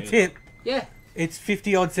 Half a tip to meter. tip. Yeah. It's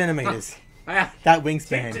 50 odd centimeters. Wow. That Tip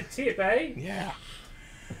wingspan. to tip, eh? Yeah.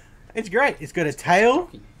 It's great. It's got a tail.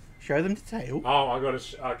 Show them the tail. Oh, I got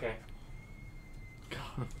to. Okay.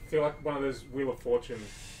 I feel like one of those Wheel of Fortune.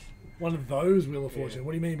 One of those Wheel of Fortune.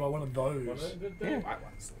 What do you mean by one of those? Yeah. White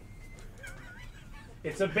ones.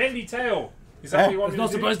 It's a bendy tail. Is that what you want It's me not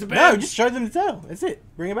to do? supposed to be. No, just show them the tail. That's it.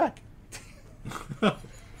 Bring it back.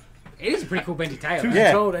 It is a pretty cool bendy tail. Two though. Yeah.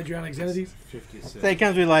 years old, Adriana Xenades. 56. So it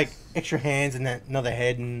comes with like extra hands and another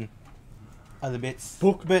head and other bits.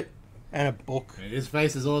 And a book. His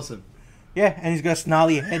face is awesome. Yeah, and he's got a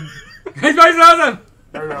snarly head. His face is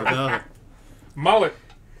awesome! Mullet.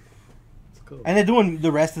 And they're doing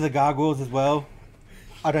the rest of the gargoyles as well.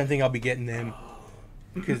 I don't think I'll be getting them.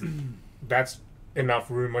 Because, That's enough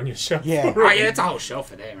room on your shelf. yeah. Oh, yeah, that's a whole shelf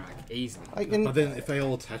for them, right? Easily. Like, and- But then if they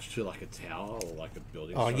all attach to like a tower or like a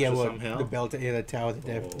building oh, structure yeah, well, somehow. the belt, the tower that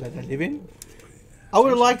they live in. I would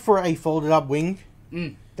have liked for a folded up wing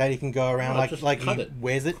that he can go around Oh, just like cut he it.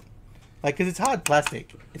 wears it. Like, because it's hard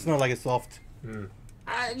plastic. It's not like a soft.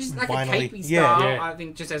 Just like Finally. a capey Yeah. style, Yeah. I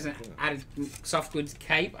think just as an added soft goods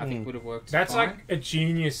cape, I think would have worked. That's fine. like a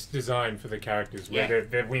genius design for the characters, where Yeah.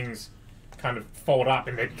 their wings kind of fold up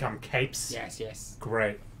and they become capes. Yes.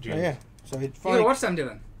 Great. Oh, Genius. yeah. So it's You fine. gotta watch some,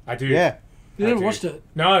 Dylan. I do. Yeah. You I never do. watched it?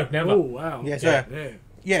 No, never. Oh, wow. Yeah, so, Yeah.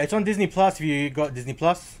 yeah, it's on Disney Plus if you got Disney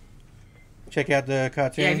Plus. Check out the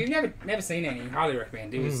cartoon. Yeah, if you've never seen any, highly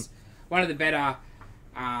recommend. It was one of the better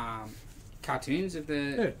cartoons of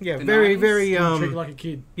the Yeah, the very, 90s. very, Treat you like a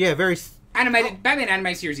kid. yeah, very, animated Batman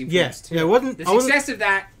anime series influenced. yeah, it wasn't, The I wasn't, success of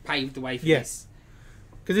that paved the way for Yeah. this.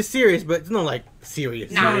 because it's serious, but it's not like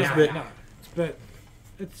serious. No, serious, no, but no. But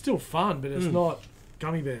it's still fun, but it's not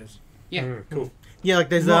gummy bears. Yeah. Cool. yeah, like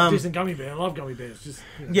there's, Not distant gummy bear. I love gummy bears. Just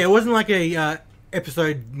yeah, it wasn't like a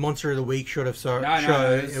episode monster of the week sort of show.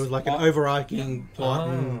 No, it was like an overarching plot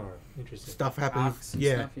and Interesting. stuff happens. Arcs and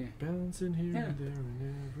Yeah, stuff, yeah. Bouncing here Yeah. and there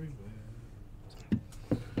and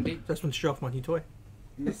everywhere. Indeed. that's when to show off my new toy.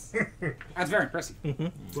 Yes. That's very impressive.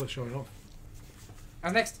 Worth showing off.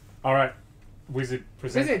 What's next? All right. Wizard.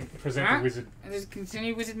 Present the Alright. wizard. And just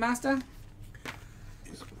continue Wizard Master.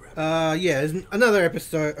 Yeah, there's another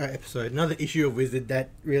another issue of Wizard that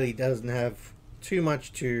really doesn't have too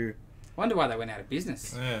much to. Wonder why they went out of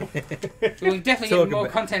business. Yeah. We'll definitely Talk get more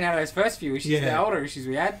about- content out of those first few issues, Yeah. the older issues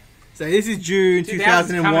we had. So this is June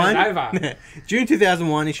 2000's coming 2001. over. June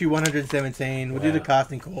 2001, issue 117. We'll do the Wow.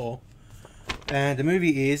 casting call. And the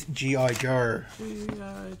movie is G.I. Joe.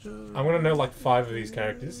 I'm gonna know like 5 of these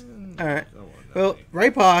characters. Alright. Well,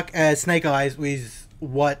 Ray Park as Snake Eyes was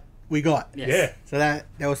what we got. Yes. Yeah. So that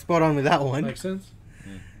was spot on with that one. Makes sense.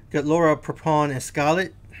 Got Laura Prepon as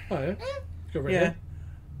Scarlet. Oh yeah. Got red Yeah. hair.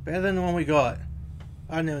 Better than the one we got.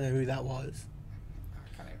 I don't know who that was.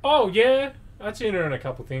 Oh yeah, I've seen her in a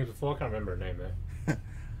couple things before. I can't remember her name though.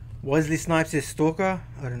 Wesley Snipes as Stalker.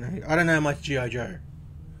 I don't know. I don't know much G.I. Joe.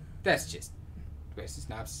 That's just Wesley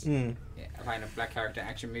Snipes. Mm. Yeah, playing a black character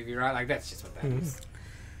action movie, right? Like, that's just what that is.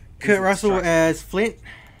 Kurt Russell Strike. as Flint.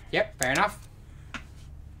 Yep, fair enough.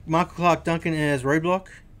 Michael Clark Duncan as Roadblock.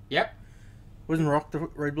 Yep, Wasn't Rock the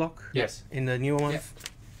Roadblock Yes. in the newer ones?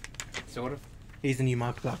 Yep. Sort of. He's the new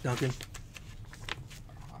Michael Clark Duncan.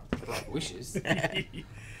 Wishes.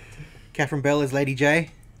 Catherine Bell as Lady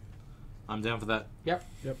J. I'm down for that. Yep.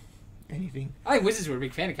 Anything. I think Wizards were a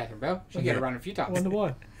big fan of Catherine Bell. She got Yeah. a run a few I times. wonder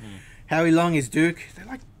why. Howie Long is Duke. They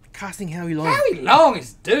like casting Howie Long. Howie Long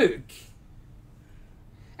is Duke.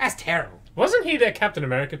 That's terrible. Wasn't he their Captain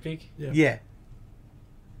America pick? Yeah.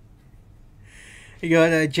 You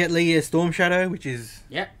got Jet Li as Storm Shadow, which is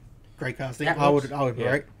Yep. great casting. Yeah, I would yeah.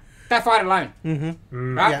 rate. That fight alone.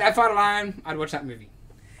 Mm-hmm. Right? Yeah. That fight alone, I'd watch that movie.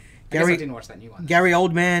 I guess I Gary didn't watch that new one. Gary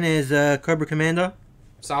Oldman as Cobra Commander.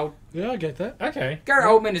 Sold. Yeah, I get that. Okay. Gary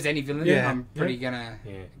Oldman as any villain. Yeah. I'm pretty gonna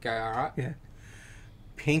Yeah. go alright.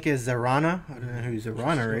 Pink as Zarana. I don't know who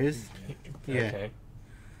Zarana is. Yeah. Okay.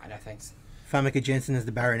 I know, thanks. Famke Jensen as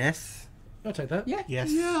the Baroness. I'll take that. Yeah.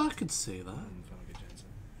 Yes. Yeah, I could see that.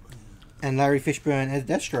 And Larry Fishburne as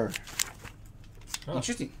Destro. Oh.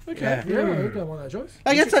 Interesting. Okay. Yeah. Yeah, I don't want that choice.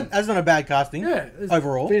 I guess that's not a bad casting. Yeah. there's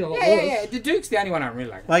Overall. been a lot Yeah, worse. yeah, yeah. The Duke's the only one I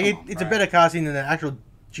really like. Like Come on, it's a bro. better casting than the actual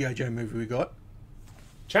G.I. Joe movie we got.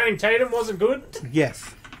 Channing Tatum wasn't good.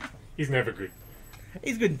 Yes. He's never good.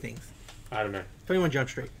 He's good in things. I don't know. 21 Jump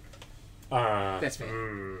Street. That's fair.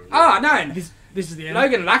 mm, Oh, no. This is the end.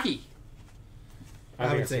 Logan Lucky. I think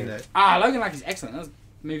haven't I've seen that. Logan Lucky's excellent. That was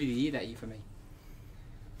movie of the year that year for me.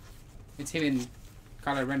 It's him and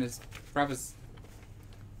Kylo Renner's brothers.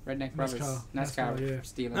 Redneck brothers. NASCAR yeah.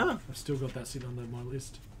 stealing. Oh. I've still got that sitting on my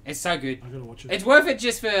list. It's so good. I gotta watch it. It's worth it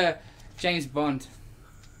just for James Bond,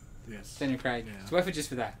 Yes. Daniel Craig. Yeah. It's worth it just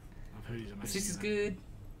for that. I've heard he's amazing. It's just as in that. good.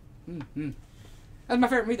 Mm-hmm. That was my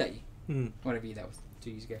favourite movie that year. Mm. Whatever year that was. 2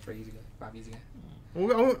 years ago, 3 years ago, 5 years ago.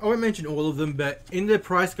 I won't mention all of them, but in the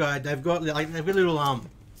price guide, they've got little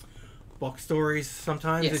box stories.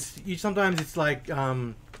 Sometimes Yes. sometimes it's like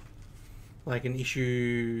an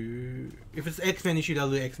issue. If it's X-Men issue, they'll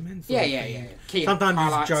do X-Men. sort Yeah, of yeah, thing. yeah. Key Sometimes it's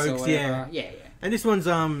highlights or jokes, whatever. yeah. Yeah, yeah. And this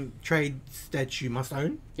one's trades that you must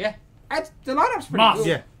own. Yeah. The lineup's pretty Must. good.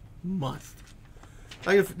 Yeah, must.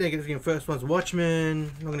 Like the first one's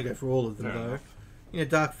Watchmen. I'm not gonna go through all of them Fair though. enough.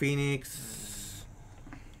 Dark Phoenix,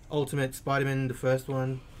 Ultimate Spider-Man, the first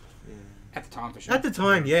one. At the time, for sure. At the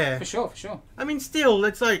time, yeah. For sure, for sure. I mean, still,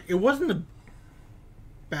 it's like it wasn't a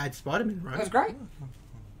bad Spider-Man, It was right? great.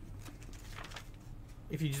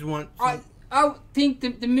 If you just want, I think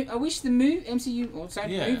I wish the MCU or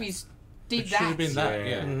Yeah. movies did It should that. have been that, Yeah.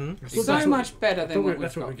 yeah. Mhm. I thought So that's what- much better I than thought what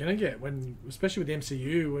that's we've what we're got. gonna get when, especially with the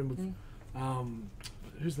MCU and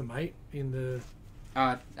with, who's the mate in the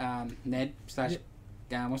Ned slash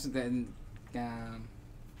what's it then?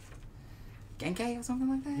 Genkai or something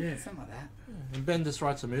like that. Yeah. Something like that. And Bendis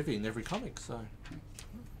writes a movie in every comic, so.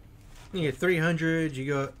 you get 300.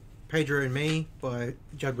 You got Pedro and Me by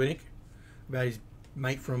Judd Winnick about his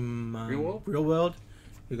mate from Real World?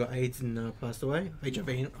 who got AIDS and passed away.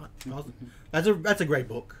 HIV. That's a great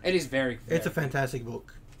book. It is very. It's a very fantastic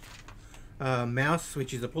book. Mouse,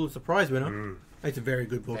 which is a Pulitzer Prize winner. Mm. It's a very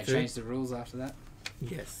good good. book They too. changed the rules after that.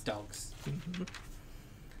 Yes. Dogs.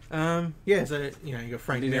 Yeah. So you got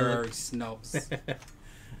Frank Miller. Literary snobs.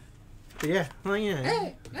 But yeah. Well,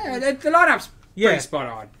 yeah. yeah, the lineup's Yeah. pretty spot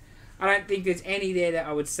on. I don't think there's any there that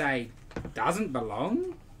I would say doesn't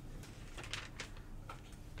belong.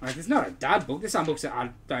 Like, it's not a dud book. There's some books that I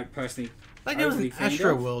don't personally. Like there was an overly fond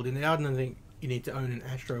Astro of. World in there. I don't think you need to own an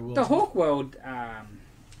Astro World. The Hawk World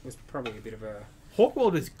was probably a bit of a... Hawk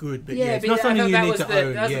World is good, but yeah, it's but not I something thought you that need was to the,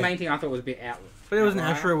 own. That was Yeah. the main thing I thought was a bit out. But there was an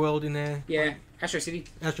outlier. Astro World in there. Yeah, Astro City.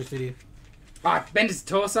 Astro City. Oh, Bender's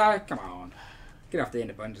torso. Come on, get off the end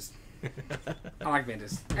of Benders. I like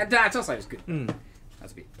Bender's. And that torso was good. Mm.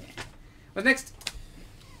 That's a bit. Yeah. What's next?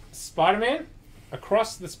 Spider-Man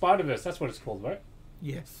Across the Spider-Verse. That's what it's called, right?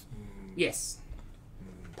 Yes. Yes.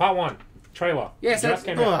 Part 1 trailer. Yeah. So Just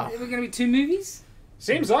came out. Oh. we're going to be 2 movies.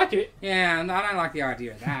 Seems like it. Yeah, I don't like the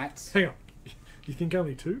idea of that. Hang on. You think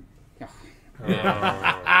only 2?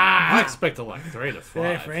 I expected like 3 to 5.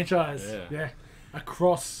 Yeah, franchise. Yeah. Yeah.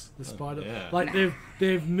 Across the Spider. yeah. Like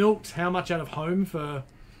they've milked how much out of Home for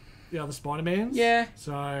the other Spider-Mans. Yeah.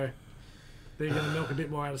 So they're going to milk a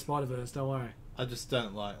bit more out of Spider-Verse. Don't worry. I just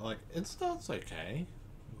don't like it starts okay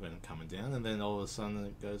when coming down, and then all of a sudden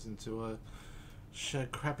it goes into a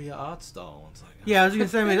crappier art style. It's like, Yeah, I was going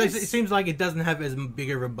to say, man, it seems like it doesn't have as big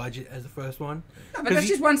of a budget as the first one. No, but that's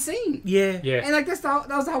just one scene. Yeah. Yeah. And like that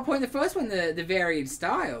was the whole point of the first one, the varied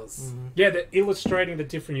styles. Yeah, they're illustrating the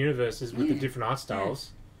different universes with the different art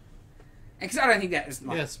styles. And because I don't think that is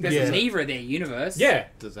like Yes, that's yeah. neither of their universe. Yeah.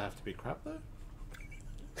 does it have to be crap though?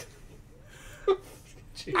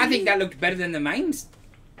 I think that looked better than the main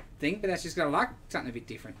thing, but that's just got to like something a bit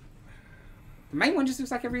different. The main one just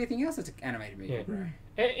looks like everything else that's an animated movie.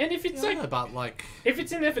 Yeah. And if it's Yeah, like, but like, if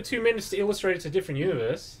it's in there for 2 minutes to illustrate it's a different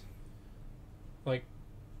universe, like,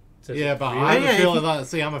 does yeah, it but really- I have Yeah, a if feeling you- that.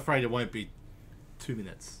 See, I'm afraid it won't be 2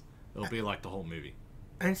 minutes. It'll be like the whole movie.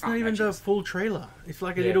 And it's Oh, not no even the chance. full trailer. It's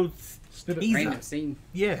like a Yeah. little Snippet. teaser. Random scene.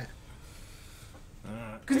 Yeah.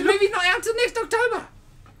 Because the movie's not out until next October.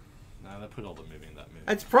 No, they put all the movie in that movie.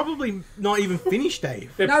 It's probably not even finished,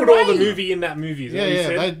 Dave. They No put all the way. movie in that movie. Is that Yeah, what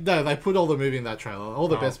you yeah. said? They put all the movie in that trailer. All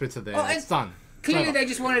the best bits are there. Oh, It's done. Clearly, It's over. they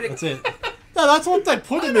just wanted to. That's it. No, that's what they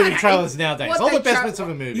put in movie trailers nowadays. What All they the best tra- bits of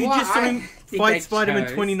a movie. You What just I saw him think they fight Spider-Man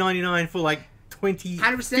chose- 2099 for like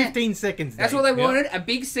 100%. 15 seconds. That's Dave. all they wanted. A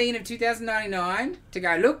big scene of 2099 to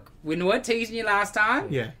go. Look, we weren't teasing you last time.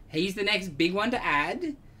 Yeah. He's the next big one to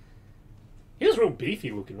add. He was real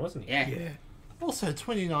beefy looking, wasn't he? Yeah. Yeah. Also,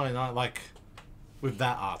 2099, like, with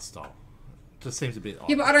that art style, just seems a bit odd.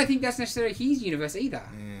 Yeah, but I don't think that's necessarily his universe either.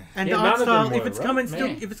 And Yeah, the none art of them style, were, if it's right? coming still,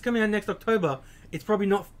 Yeah. if it's coming out next October, it's probably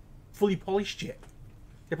not fully polished yet.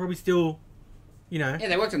 They're probably still, you know. Yeah,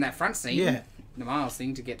 they worked on that front scene. Yeah. The Miles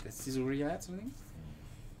thing to get the sizzle reel out, sort of thing.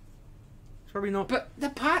 It's probably not. But the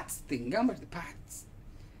parts thing, going back to the parts,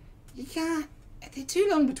 you can't. They're too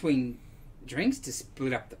long between drinks to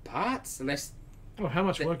split up the parts, unless Well, how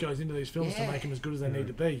much work goes into these films Yeah. to make them as good as they need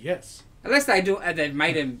to be? Yes. they do. They've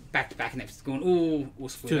made them back to back, and they've gone, "Ooh, we'll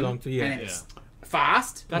split Too them." long to- yeah. And then it's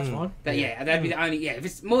fast. That's fine. That'd be the only. Yeah, if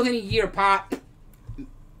it's more than a year apart,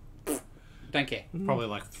 don't care. Probably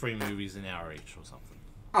like 3 movies an hour each or something.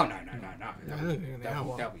 Oh no. I don't think an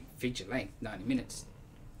hour. That'll be feature length, 90 minutes,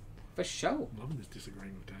 for sure. I'm loving this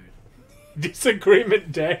disagreement with Dave.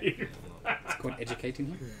 Disagreement Dave. It's called educating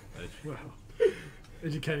him. Well,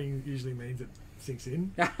 educating usually means it sinks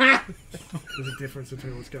in. Oh, There's a difference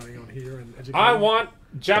between what's going on here and educating. I want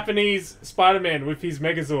Japanese Spider-Man with his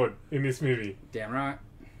Megazord in this movie. Damn right.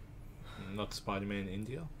 Not Spider-Man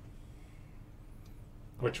India?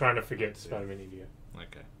 We're trying to forget Spider-Man India.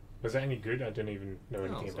 Okay. Was that any good? I don't even know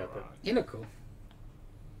anything Sounds about alright. You look cool.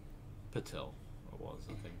 Patel, it was,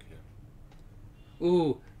 I think, yeah.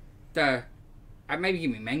 Ooh, maybe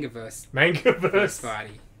give me Mangaverse that. Mangaverse.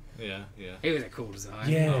 Spidey. Yeah, yeah. He was a cool design.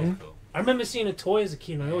 Yeah. Oh, cool. I remember seeing a toy as a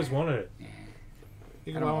kid and I always wanted it. Yeah.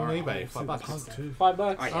 You I can buy don't on know. eBay, See the $5. punk too. $5.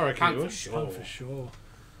 Oh, yeah, I reckon Punk you for would. sure. Punk for sure.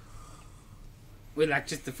 With like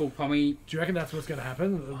just the full pommy. Do you reckon that's what's going to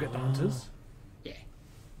happen? They'll get the hunters. Yeah,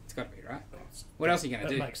 it's got to be right. What else are you gonna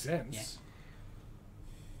That do? makes sense.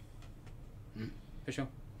 For sure.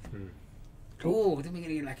 Cool. Ooh, then we're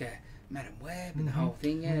gonna get like a Madam Web and the whole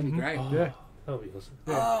thing. Yeah, that'd be great. Oh. Yeah, That'll be awesome.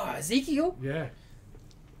 Oh, Ezekiel. yeah,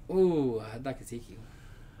 Ooh, I'd like Ezekiel.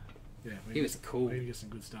 yeah. We He need- was cool. We need to get some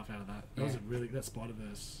good stuff out of that. That was a really that Spider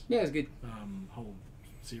Verse Yeah, it was good. whole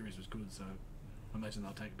series was good. So I imagine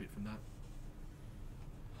they'll take a bit from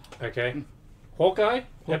that. Okay. Hawkeye,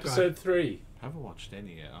 Hawkeye. episode 3. Haven't watched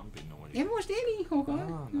any yet. I'm a bit annoyed. You haven't watched any Hawkeye?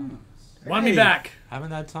 Oh, no. Won me Hey. back.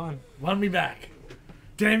 Haven't had time. Won me back.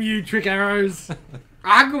 Damn you, trick arrows.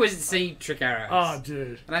 I could always see Trick Arrows. Oh,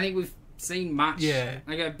 dude. I don't think we've seen much. Yeah.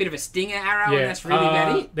 Like a bit of a stinger arrow, and that's really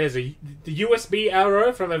about it. There's the USB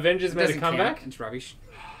arrow from Avengers It made a doesn't count. comeback. It's rubbish.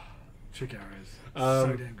 Trick arrows.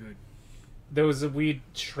 Um, So damn good. There was a weird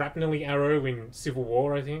shrapnel-y arrow in Civil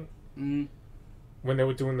War, I think, Mm. when they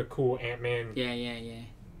were doing the cool Ant-Man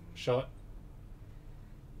shot.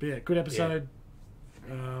 But yeah, good episode.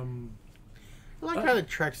 I like how the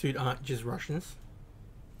tracksuit aren't just Russians.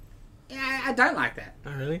 Yeah, I don't like that.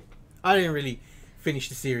 Oh, really? I didn't really finish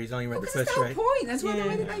the series. I only read the Because first that's the whole three. point. That's why Yeah. the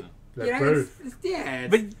way that they... They're You know, proof. yeah.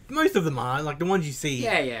 But most of them are. Like, the ones you see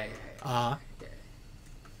yeah. are.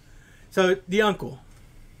 So, the uncle.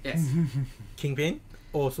 Yes. Kingpin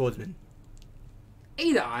or Swordsman?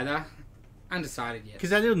 Either. Undecided yet. Because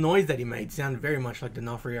that little noise that he made sounded very much like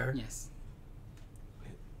D'Onofrio. Yes.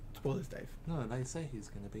 Spoilers, Dave. No, they say he's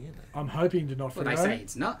going to be in it. I'm hoping to not Well, they say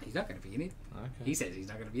it's not. He's not going to be in it. Okay. He says he's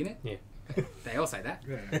not going to be in it. Yeah. They all say that.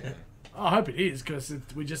 Yeah. I hope it is because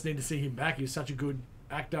we just need to see him back. He's such a good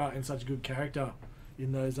actor and such a good character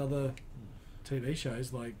in those other TV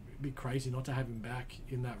shows. Like, it'd be crazy not to have him back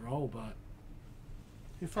in that role. But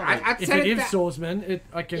I'd if say it is that- Swordsman,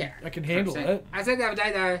 I can handle 100%. it. I said the other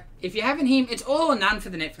day though, if you're having him, it's all or none for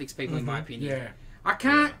the Netflix people, in my opinion. Yeah. I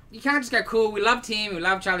can't. You can't just go cool. We loved him. We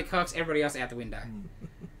love Charlie Cox. Everybody else out the window.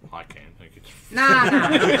 I can. Thank you.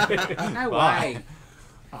 Nah, no way.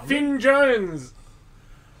 Finn Jones.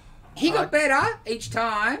 He got better each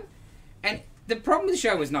time, and the problem with the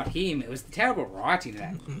show was not him. It was the terrible writing of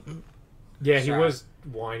that. Yeah, he So- was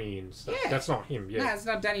whiny and stuff. Yeah. That's not him. No, Yeah. it's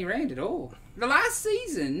not Danny Rand at all. The last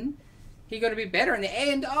season, he got a bit better. In the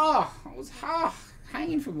end, I was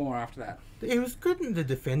hanging for more after that. He was good in the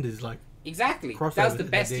Defenders, like... Exactly. Crossover That was the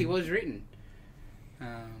that best they he did. was written.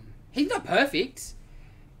 He's not perfect,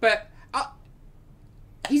 but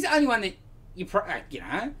he's the only one that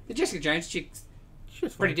the Jessica Jones chick's She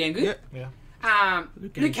was pretty fine. damn good. Yeah.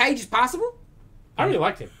 Luke Luke Cage is passable, I really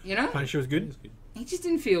liked him. you know? Punisher was good. He just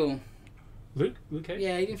didn't feel, Luke Cage?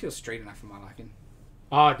 he didn't feel street enough for my liking.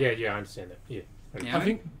 Oh, yeah, I understand that. Yeah. You know? I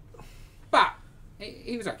think But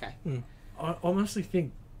he was okay. I honestly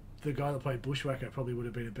think the guy that played Bushwhacker probably would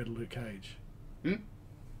have been a better Luke Cage. Hmm?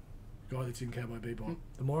 Guy that's in Cowboy Bebop.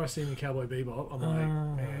 The more I see him in Cowboy Bebop, I'm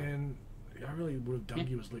like, man, I really would have dug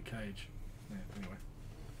you as Luke Cage. Yeah, anyway.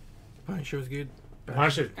 Punisher was good.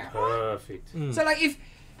 Punisher's perfect. So, like, if...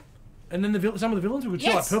 And then some of the villains were good too.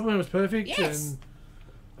 Like Yes. Purple Man was perfect, Yes.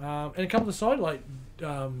 and a couple of the side like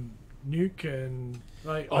Nuke and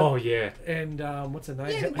like Oh, yeah. and what's her name?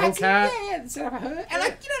 Yeah, the Hellcat. the setup of her. And,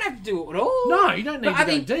 like, you don't have to do it at all. No, you don't need But to I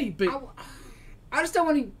go think- deep, but I just don't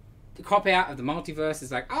want him to cop out of the multiverse.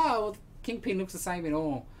 It's like, oh, well, Kingpin looks the same in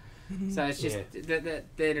all. So it's just that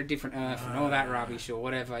they're a different Earth and all that rubbish or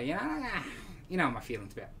whatever. You know my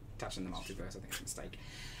feelings about touching the multiverse. I think it's a mistake.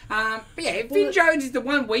 But yeah, if Finn Jones is the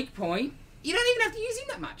one weak point, you don't even have to use him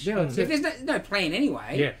that much. Yeah, that's if it. there's no plan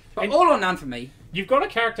anyway. Yeah. But And- all or none for me. You've got a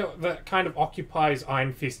character that kind of occupies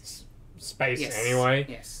Iron Fist's space Yes. anyway.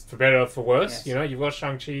 Yes. For better or for worse. Yes. You know, you've got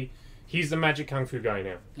Shang-Chi. He's the magic kung fu guy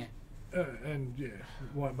now. and yeah,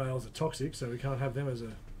 white males are toxic, so we can't have them as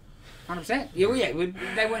a. 100%. Yeah,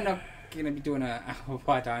 they were not going to be doing a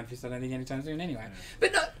White Iron Fist, I don't think, anytime soon anyway.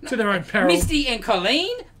 But no, To their own peril. Misty and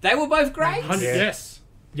Colleen, they were both great. 100 Yeah. Yes.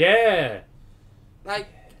 Yeah. Like,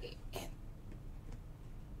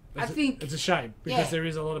 I think It's a shame because Yeah. there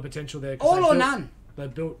is a lot of potential there. 'cause all they or built- none. They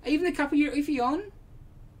built Even a couple years iffy on.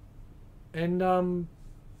 and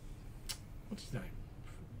what's his name?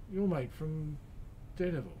 Your mate from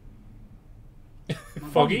Daredevil.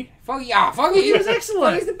 Foggy? Foggy, he was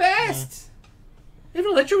excellent. Foggy's the best.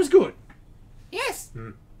 Even Electra was good. Yes,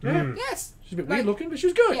 Yeah. yes. She's a bit Like- weird looking, but she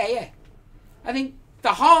was good. Yeah. I think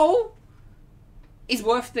the whole is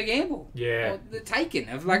worth the gamble. Yeah. Or the taking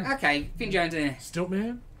of like, okay, Finn Jones in. Stilt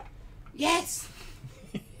Man. Yes.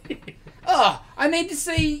 Oh, I need to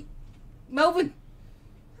see Melbourne.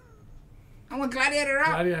 I want Gladiator up.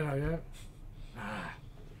 Gladiator, yeah.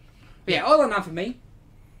 But yeah, all or none for me.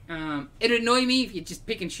 It'd annoy me if you just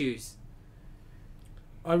pick and choose.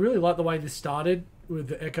 I really like the way this started with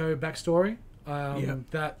the Echo backstory. Yeah.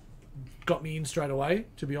 That got me in straight away,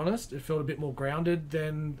 to be honest. It felt a bit more grounded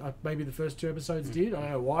than maybe the first two episodes did. I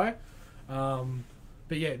don't know why.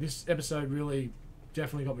 But yeah, this episode really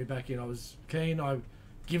definitely got me back in. I was keen. I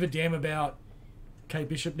give a damn about Kate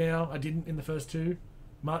Bishop now. I didn't in the first two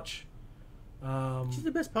much. She's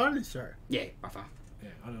the best part of this show. Yeah, by far. Yeah,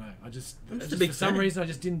 I don't know. I'm just Just a big for some fan. reason, I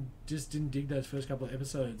just didn't dig those first couple of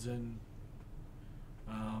episodes, and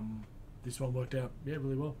this one worked out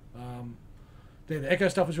really well. The Echo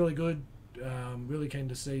stuff was really good. Really keen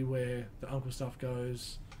to see where the Uncle stuff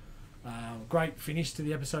goes. Great finish to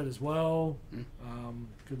the episode as well.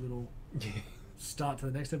 Good little start to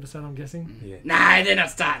the next episode, I'm guessing. Yeah. Nah, they're not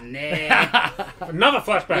starting there. Another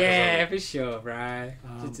flashback. or Yeah, something. for sure, bro.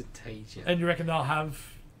 Just a teacher. And you reckon they'll have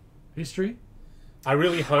history? I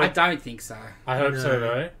really I hope. don't think so. I hope so, No.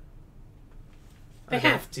 though. They Okay.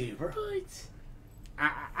 have to, right?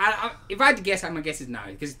 If I had to guess, my guess is no,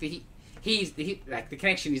 because the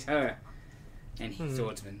connection is her. and he's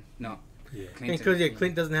swordsman, not Yeah. Clinton. Because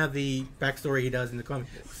Clint doesn't have the backstory he does in the comic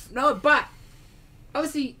books. No, but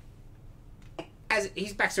obviously, as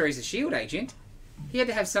his backstory as a Shield agent, he had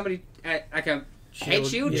to have somebody like a head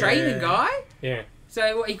Shield training guy. Yeah.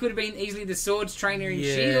 So he could have been easily the swords trainer in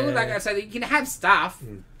Yeah. Shield. Like so, you can have stuff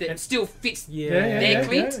that still fits.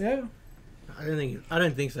 Clint. Yeah. I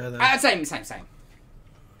don't think so though. Same.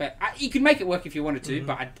 But you could make it work if you wanted to.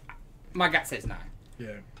 But my gut says no.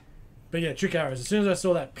 Yeah. But yeah, trick arrows. As soon as I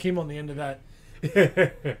saw that Pym on the end of that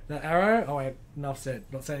arrow, oh wait, enough said.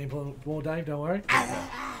 Not saying any more, Dave. Don't worry. Yeah.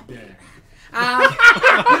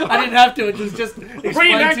 I didn't have to. It was just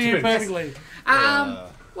explained to you perfectly.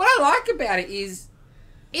 What I like about it is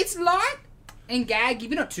it's light and gaggy,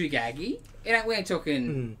 but not too gaggy. You know, we ain't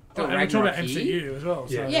talking. And we're talking about MCU as well.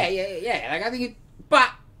 So. Yeah. Like I think, but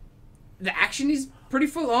the action is pretty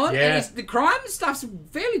full on, and the crime stuff's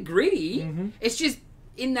fairly gritty. It's just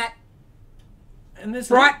in that and there's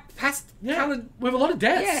bright past coloured with a lot of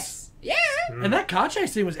deaths. Yes. Yeah. And that car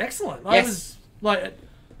chase scene was excellent. Yes. It was like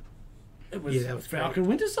it was, that was Falcon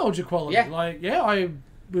Winter Soldier quality. Yeah. I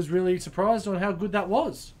was really surprised on how good that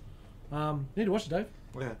was. Need to watch it, Dave.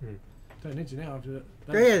 Yeah. Don't need to now after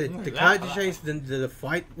that. The car chase, the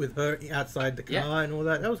fight with her outside the car and all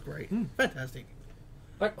that was great. Fantastic.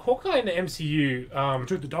 Like Hawkeye in the MCU,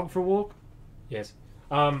 Took the dog for a walk. yes.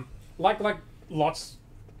 Like lots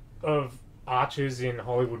of archers in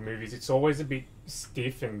Hollywood movies, it's always a bit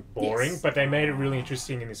stiff and boring, but they made it really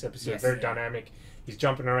interesting in this episode. Very dynamic. He's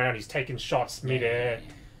jumping around, he's taking shots mid-air.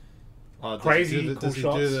 Crazy cool does he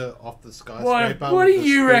shots. do the off the skyscraper? What do with the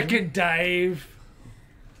you screen? reckon, Dave?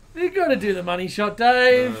 You got to do the money shot,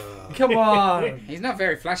 Dave. Come on. He's not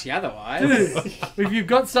very flashy otherwise. Dude, if you've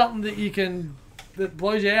got something that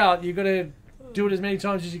blows you out, you got to do it as many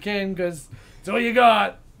times as you can because it's all you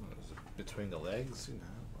got. Between the legs, you know.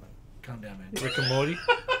 Calm down, man. Rick and Morty.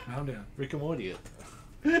 Calm down. Rick and Morty.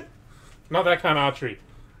 Not that kind of archery.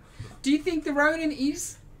 Do you think the Ronin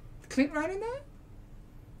is Clint Ronin though?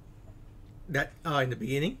 That in the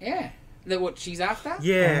beginning. Yeah. That what she's after?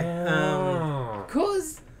 Yeah. Oh.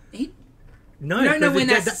 Because he No, you don't know because when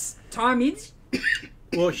that time is.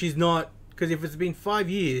 well, she's not, because if it's been 5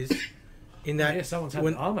 years in that. Yeah, someone's had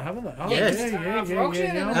when- the armor, haven't they? Oh, Yes.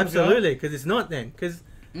 yeah. Absolutely, because it's not then. Because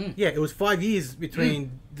it was 5 years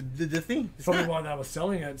between the thing. It's Probably not. why they were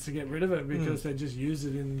selling it to get rid of it because they just used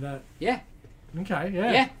it in that. Yeah. Okay,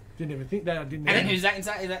 yeah. Yeah. Didn't even think that. I didn't. And then know. who's that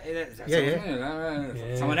inside? Is that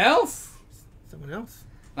Yeah, someone else? Someone else.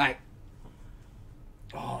 Like,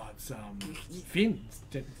 Oh, it's Finn.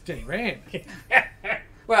 Jenny Rand.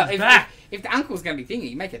 well, He's back. if the uncle's going to be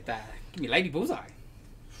thingy, make it give me Lady Bullseye.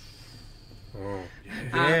 Oh.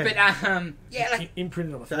 Yeah. Yeah, like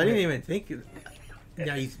Imprinted on the So I didn't forehead. even think.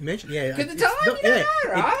 Yeah, he's mentioned. Yeah. Because the it's time, not- you don't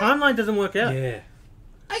know, right? The timeline doesn't work out. Yeah.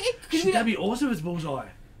 Shouldn't that be awesome as Bullseye?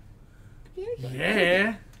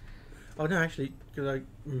 Yeah. Oh no, actually, because I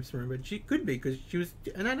misremembered, she could be because she was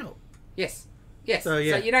an adult. Yes. So,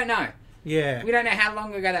 yeah. So you don't know. Yeah. We don't know how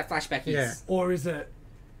long ago that flashback is. Yeah. Or is it?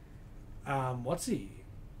 What's he?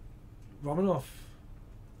 Romanoff.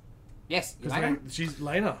 Yes. Because she's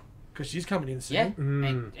Lena. Because she's coming in soon.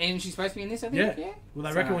 Yeah. And she's supposed to be in this, I think. Yeah. Yeah. Well,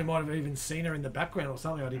 they So- reckon we might have even seen her in the background or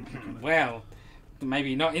something. I didn't pick on it. Well,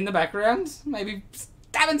 maybe not in the background. Maybe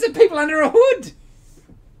stabbing some people under a hood.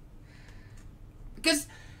 Because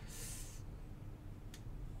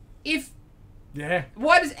if Yeah.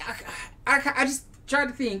 why does I just tried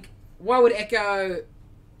to think why would Echo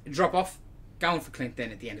drop off going for Clint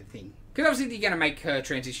then at the end of the thing? Because obviously you're going to make her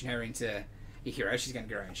transition her into a hero. She's going to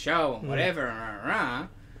get her own show and whatever.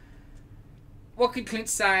 What could Clint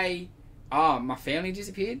say? Oh, my family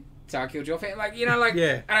disappeared, so I killed your family. Like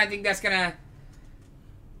Yeah. I don't think that's going to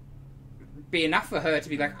be enough for her to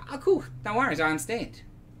be like, oh, cool, don't worry, I understand.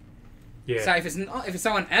 Yeah. So if it's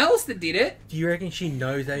someone else that did it, Do you reckon she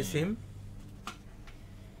knows that it's him?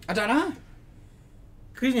 I don't know.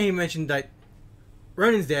 Because he mentioned that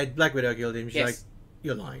Ronin's dead, Black Widow killed him. She's Yes. like,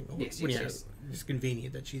 you're lying. Or, Yes, you know, yes. It's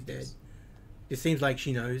convenient that she's dead. It seems like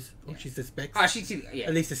she knows, or she suspects. Oh, she's yeah.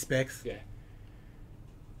 At least suspects. Yeah.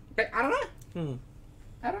 But I don't know.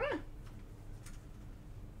 I don't know.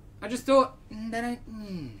 I just thought they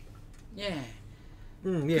don't. Yeah. Yeah.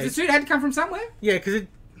 Because the suit had to come from somewhere. Yeah, because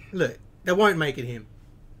look, they won't make it him.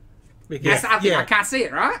 Because, I think I can't see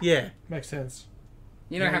it, right? Yeah. Makes sense.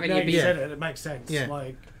 You don't have Now any. you Yeah. said it. It makes sense. Yeah.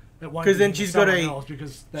 Like, it won't 'Cause be then for she's got someone a- else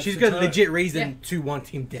because that's She's the got a turn. legit reason Yeah. to want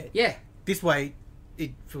him dead. Yeah. This way,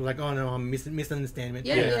 it feels like, oh no, I'm misunderstanding.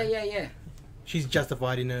 Yeah. She's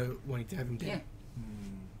justified in her wanting to have him dead. Yeah.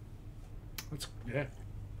 Yeah.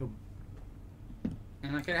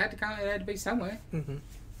 And like it had to come. It had to be somewhere. Mm-hmm.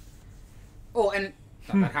 And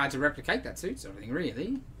not that hard to replicate that suit sort of thing,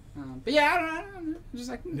 really. But yeah, I don't know. I'm just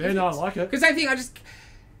like, Yeah, no, I like it. because same thing.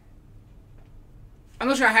 I'm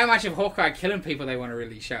not sure how much of Hawkeye killing people they want to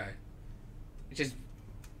really show. It's just,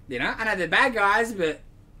 I know they're bad guys, but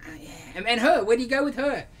yeah. And her, where do you go with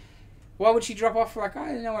her? Why would she drop off? Like, I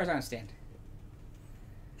don't know where I understand.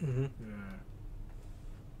 Mm-hmm.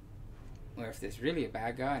 Or if there's really a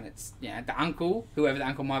bad guy and it's the uncle, whoever the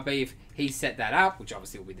uncle might be, if he set that up, which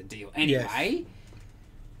obviously will be the deal anyway.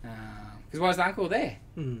 Because why is the uncle there?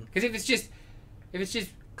 Because if it's just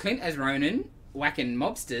Clint as Ronin whacking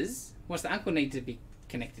mobsters, what's the uncle need to be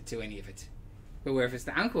connected to any of it? But where if it's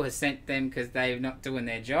the uncle has sent them because they're not doing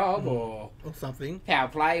their job or something, power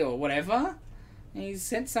play or whatever, and he's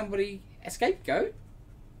sent somebody a scapegoat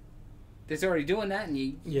that's already doing that,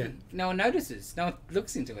 and no one notices, no one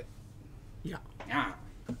looks into it. Yeah.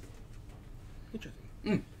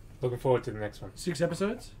 Interesting. Looking forward to the next one. 6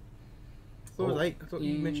 episodes? I thought it was 8. I thought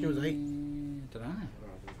you mentioned it was 8. Don't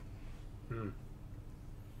know.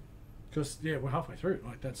 Because, we're halfway through.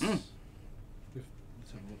 Like, that's... let's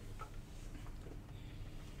have a look.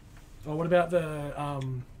 Oh, what about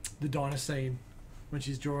the diner scene when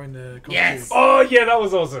she's drawing the costume? Yes! Oh, yeah, that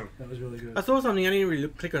was awesome. That was really good. I saw something, I didn't really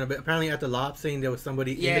click on it, but apparently at the LARP scene there was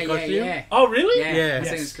somebody in the costume. Yeah. Oh, really? Yeah, I've Yes.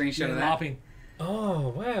 seen a screenshot of that. Laughing. Oh,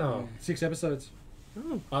 wow. 6 episodes.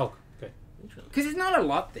 Oh, okay. Because there's not a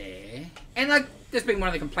lot there. And, like, there's been one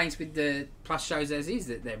of the complaints with the Plus shows as is,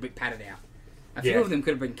 that they're a bit padded out. A few of them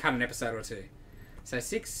could have been cut an episode or 2. So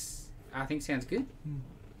 6, I think, sounds good.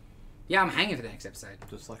 Yeah, I'm hanging for the next episode.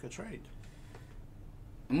 Just like a trade.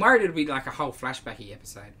 I'm worried it'll be like a whole flashbacky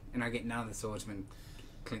episode, and I get none of the swordsman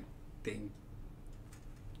Clint thing.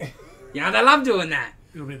 They love doing that.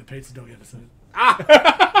 It'll be the pizza dog episode. Ah!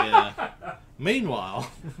 Yeah. Meanwhile,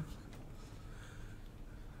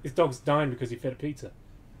 His dog's dying because he fed a pizza.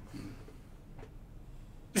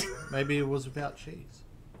 maybe it was about cheese.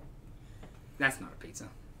 That's not a pizza.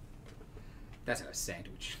 That's a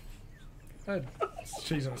sandwich. I had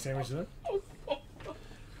cheese on a sandwich, though.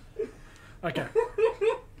 Okay.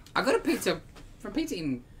 I got a pizza from Pizza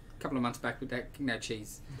Inn a couple of months back with that no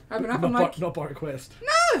cheese. I open up, Not, I'm like, not by request.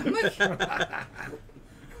 no! I'm like,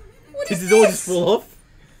 what is Did this? it all just fall off?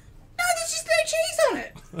 No, there's just no cheese on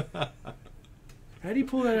it. How do you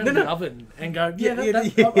pull that out of the oven and go, Yeah,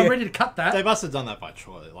 I'm ready to cut that? They must have done that by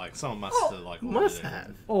choice. Like someone must have like ordered Must it.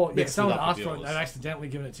 have. Or Mixed it someone up with asked for it and yours. they've accidentally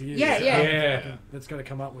given it to you. Yeah, So yeah. That's got to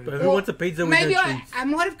come up with But it. who wants a pizza with Maybe no cheese? I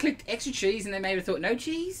might have clicked extra cheese and they maybe thought no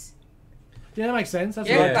cheese. Yeah, that makes sense. That's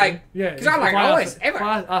Yeah, right. like, Yeah, because I'm like, if I always, ask for- ever. If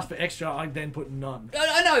I ask for extra, I then put none.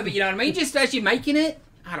 I know, but you know what I mean? Just as you're making it,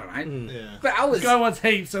 I don't know. Yeah. But I was, This guy wants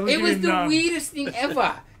heaps, so it give was him the none. weirdest thing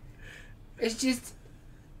ever. It's just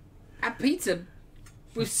a pizza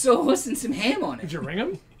with sauce and some ham on Did it. you ring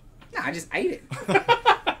him? No, I just ate it.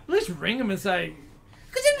 At least ring him and say,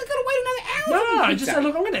 Because then I've got to wait another hour. no, for the just pizza. say,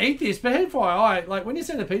 look, I'm going to eat this, but FYI, like, when you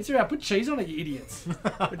send the pizza out, put cheese on it, you idiots. Give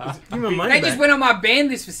me my money They back. just went on my ban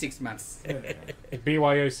list for 6 months.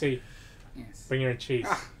 BYOC. Yes. Bring your own cheese.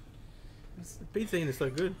 Ah. Pizza Inn is so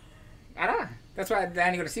good. I don't know. That's why they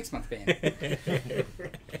only got a 6-month ban.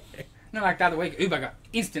 Not like the other week, Uber got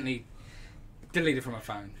instantly deleted from my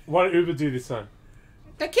phone. Why did Uber do this time?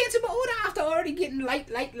 They cancelled my order after already getting late.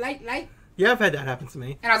 Yeah, I've had that happen to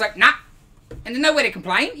me. And I was like, nah. And there's nowhere to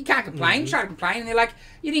complain. You can't complain. Try to complain. And they're like,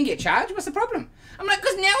 you didn't get charged. What's the problem? I'm like,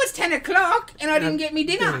 because now it's 10 o'clock and I didn't get me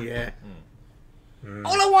dinner. Yeah.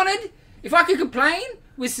 All I wanted, if I could complain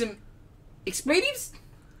with some expletives,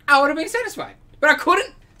 I would have been satisfied. But I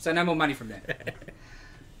couldn't. So no more money from them.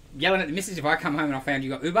 Yelling at the missus if I come home and I found you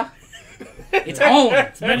got Uber. It's on.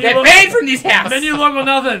 They're banned from this house. Menu log or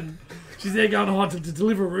nothing. She's there going, oh, to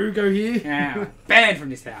Deliveroo, go here. Yeah, banned from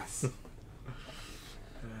this house.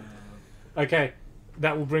 Okay,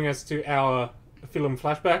 that will bring us to our film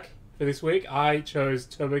flashback for this week. I chose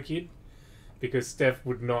Turbo Kid because Steph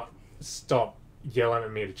would not stop yelling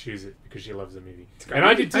at me to choose it because she loves the movie. And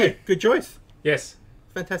I did too. Hey, good choice. Yes.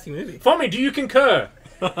 Fantastic movie. Fommy, do you concur?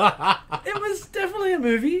 It was definitely a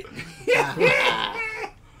movie.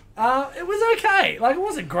 It was okay. Like, it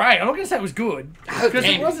wasn't great. I'm not going to say it was good. Because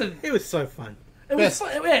damn. it wasn't... It was so fun. It was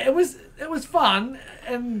fun. Yeah, it was fun,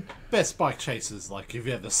 and Best bike chases like you've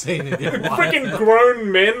ever seen in your life. Freaking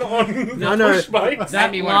grown men on No, no. push bikes. That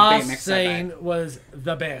that me want a BMX last so bad. scene was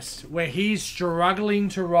the best, where he's struggling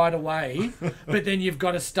to ride away, but then you've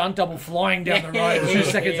got a stunt double flying down the road 2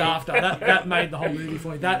 seconds after. That made the whole movie for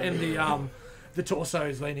me. That and the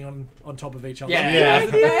torsos leaning on top of each other. Yeah.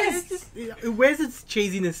 It's just, it wears its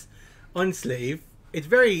cheesiness on sleeve. It's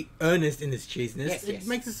very earnest in its cheesiness. Yes, it yes.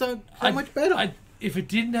 makes it so much better. If it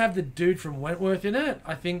didn't have the dude from Wentworth in it,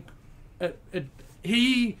 I think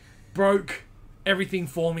He broke everything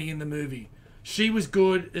for me in the movie. She was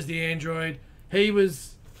good as the android. He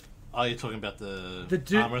was Are you talking about the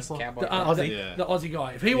dude- arm wrestler? Cowboy. the Aussie. Yeah. the Aussie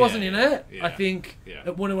guy. If he wasn't in it, yeah, I think yeah.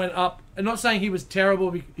 it would have went up. I'm not saying he was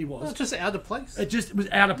terrible. He Well, was. it's just out of place. It just was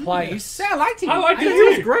out of place. So I liked him. I liked him He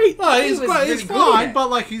was too. great. No, He he's was great. really He's good fine, at but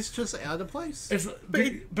like he's just out of place. It's,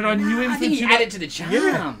 but I knew him I for think he too added to the charm.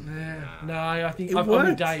 Yeah. No, I think It I'm with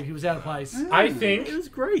worked. Dave. He was out of place. I think It was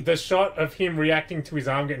great. the shot of him reacting to his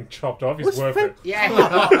arm getting chopped off is What's worth that? it. Yeah.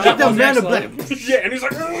 That The was amount of excellent. blood. Yeah, and he's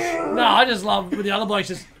like, No, I just love with the other bloke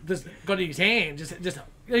just got in his hand. Just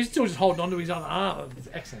he's still just holding on to his other arm. It's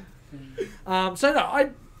excellent. So no,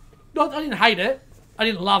 I didn't hate it. I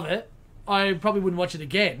didn't love it. I probably wouldn't watch it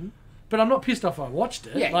again. But I'm not pissed off I watched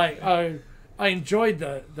it. Yeah. Like I enjoyed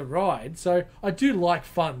the ride. So I do like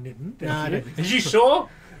fun, Nitin. No, I don't think are you sure?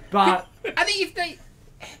 But I think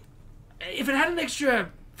if it had an extra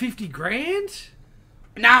 50 grand.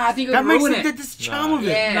 I think it that would makes ruin it it. the charm of it.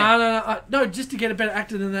 Yeah. No, just to get a better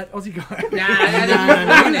actor than that Aussie guy.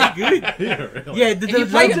 Nah, That's good. Yeah, really. Yeah, the If you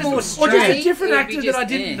played it just- more Or just straight, a different it'd be actor just, that I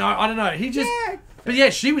didn't know. I don't know. He just. Yeah. But yeah,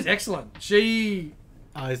 she was excellent. She.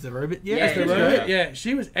 Oh, is the robot? Yeah, Yeah, The yeah. robot, yeah,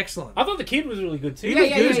 she was excellent. I thought the kid was really good too. Yeah,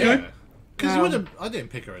 yeah, He was yeah, good. yeah. Because I didn't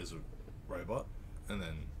pick her as a robot, and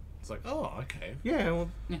then it's like, oh, okay. Yeah, well,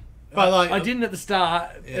 But like, I didn't at the start,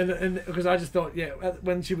 Yeah. and because I just thought,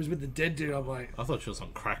 when she was with the dead dude, I'm like, I thought she was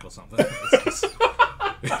on crack or something. It's just-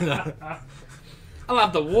 you know? I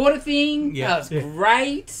love the water thing. Yeah. That was Yeah.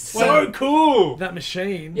 great. So cool. that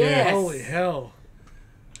machine. Yes. Holy hell.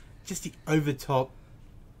 just the over top,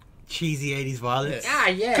 cheesy 80s violence. Ah,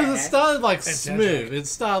 yeah. Because it started like soundtrack. smooth. It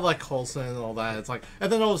started like wholesome and all that. It's like, and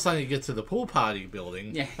then all of a sudden you get to the pool party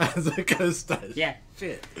building. Yeah. As it goes to Yeah.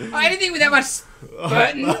 shit. Oh, anything with that much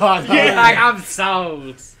Burton? I know. Yeah. Like, I'm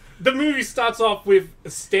sold. The movie starts off with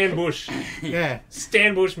Stan Bush. Yeah.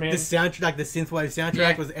 Stan Bush, man. The soundtrack, like the synthwave soundtrack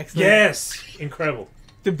Yeah. was excellent. Yes, incredible.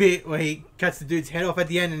 The bit where he cuts the dude's head off at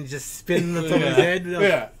the end and just spins on top of his head. That was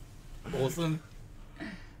Yeah. Awesome.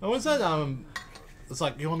 And what's that? It's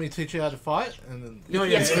like, you want me to teach you how to fight? And then Oh,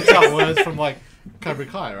 yeah. it spits out words from like Cobra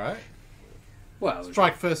Kai, right? Well,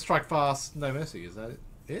 Strike first, strike fast, no mercy. Is that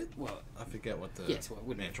it? well, I forget what the yes, well, it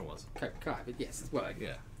wouldn't mantra was. Kai, but yes, well,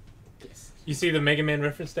 Yeah. yes. You see the Mega Man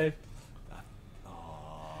reference, Dave?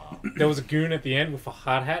 Oh, There was a goon at the end with a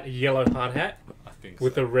hard hat, a yellow hard hat, I think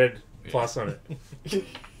with so. a red plus on it.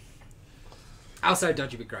 Also,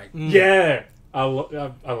 dodgy but great. Yeah, I love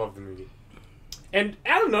the movie. And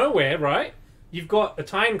out of nowhere, right? You've got a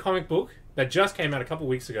tie-in comic book that just came out a couple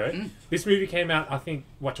weeks ago. This movie came out, I think,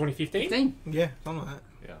 2015? 15. Yeah, something like that.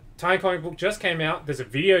 Yeah. Tie-in comic book just came out. There's a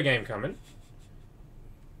video game coming.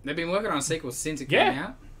 They've been working on a sequel since it came Yeah.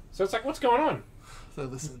 out. So it's like, what's going on? So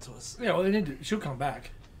listen to us. Yeah, well, they need to. She'll come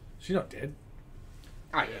back. She's not dead.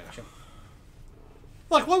 Oh, yeah, sure.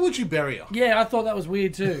 Like, why would you bury her? Yeah, I thought that was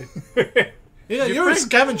weird too. Yeah, you're a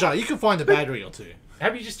scavenger. You can find a battery or two.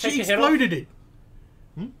 Have you just take She your head off? exploded it.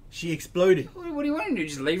 She exploded. What do you want him to do?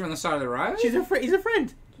 Just leave her on the side of the road? He's a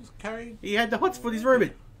friend. Just carry. He had the hots for his robot.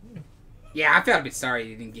 Yeah, I felt a bit sorry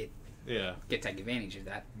he didn't Yeah. get take advantage of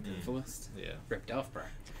that to the fullest. Yeah. Ripped off, bro.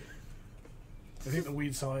 I think the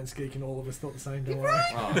weird science geek and all of us thought the same. Don't worry.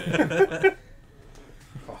 Oh, yeah.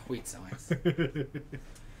 Oh, weird science. A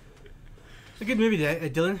good movie there,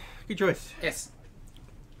 Dylan. Good choice. Yes.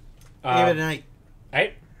 Give it an 8.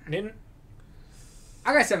 8? Nitin?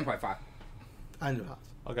 I got 7.5. Under half.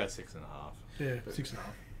 I'll go 6.5. Yeah, 6.5.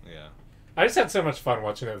 Yeah. I just had so much fun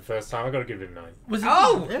watching it the first time. I got to give it a 9. Was it?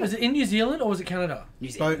 Oh! Was it in New Zealand or was it Canada? New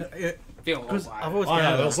So, Zealand. Feel I've always Oh, no,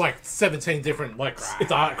 Canada. there was like 17 different like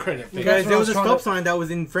dark credit things. Because what there I was was a trying stop to- sign that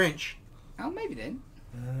was in French. Oh, maybe then.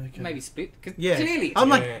 Okay. Maybe split. Cause Yeah. clearly. I'm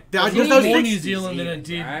like, Yeah. I It's just more was More thinking, New Zealand than it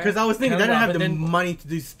did. right? because I was thinking they don't Canada, have but the then- money to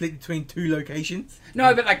do split between 2 locations.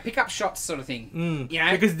 No, but like pickup shots sort of thing. Mm. You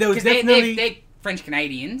know? Because there was they're- definitely- They're French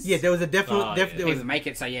Canadians. Yeah, there was a definite, Oh, there yeah. was People make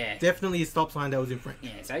it, so yeah. definitely a stop sign that was in French.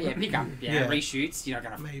 Yeah, so yeah, pickup. Yeah, Yeah. reshoots. You're not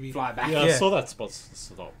going to Maybe. fly back. Yeah, I Yeah. saw that stops.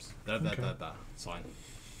 That Okay. sign.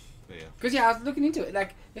 But yeah. Because yeah, I was looking into it.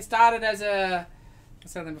 Like it started as a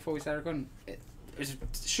something before we started recording. It was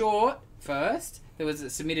short first. It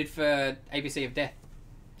was submitted for ABC of Death.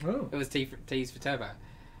 Oh. It was T's for Turbo,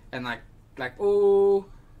 and like oh,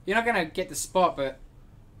 you're not gonna get the spot, but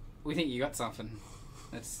we think you got something.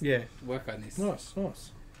 Let's Yeah. work on this Nice,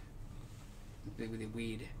 nice. with a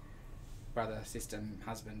weird brother, sister,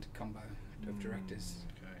 husband combo of directors.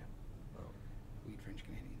 Okay. Weird French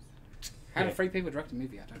Canadians. How do Yeah. 3 people direct a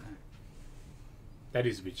movie? I don't know. That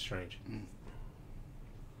is a bit strange.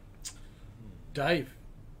 Dave,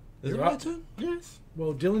 Is it You're my up. turn? Yes.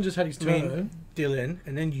 Well, Dylan just had his I mean, turn. Dylan,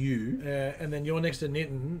 and then you. And then you're next to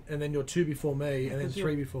Nitin, and then you're 2 before me, and then Because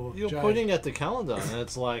 3 before You're Jay. pointing at the calendar, and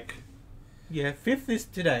it's like, Yeah, 5th is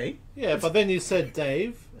today. yeah, but then you said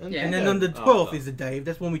Dave, Yeah. And then on the 12th after. is the Dave.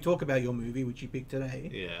 That's when we talk about your movie, which you picked today.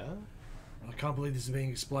 Yeah. I can't believe this is being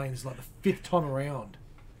explained. It's like the 5th time around.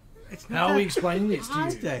 It's How are we explaining this to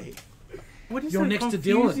hard, you? Dave. What is You're so next to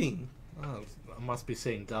confusing? Oh, I must be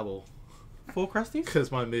seeing double. 4 Crusties?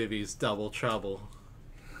 Because my movie's Double Trouble.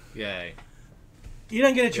 Yay. You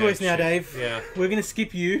don't get a choice Yeah, now, shit. Dave. Yeah. We're going to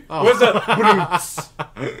skip you. Oh. Where's that?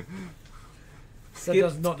 That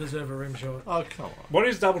does not deserve a rim shot. Oh, come on. What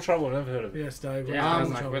is Double Trouble? I've never heard of it. Yes, Dave. Yeah, I was Double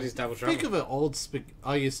like, trouble. what is Double Trouble? Think of an old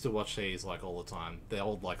I used to watch these like all the time. They're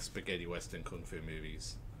old like spaghetti western kung fu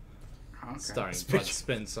movies. Okay. Starring Spag- Bud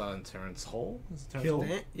Spencer and Terrence Hall. Is it Terrence Hill.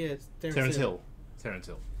 Hall? Yeah, it's Terrence Hill. Terrence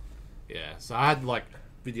Hill. Yeah, so I had like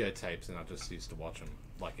videotapes and I just used to watch them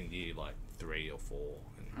like in year like 3 or 4.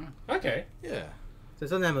 And, Okay. yeah. So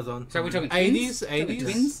it's on Amazon. So we're talking 80s, twins? Talking 80s?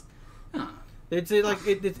 twins? Ah. It's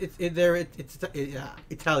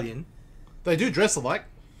Italian. They do dress alike.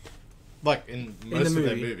 Like in most of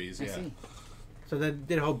their movie. movies, I yeah. see. So they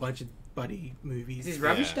did a whole bunch of buddy movies. Is this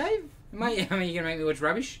rubbish, Yeah. Dave? I mean, you're gonna make me watch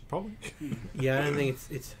rubbish? Probably. Yeah, I don't think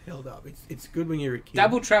it's held up. It's good when you're a kid.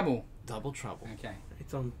 Double Trouble. Double Trouble. Okay.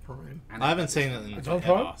 It's on Prime. I haven't seen it in It's on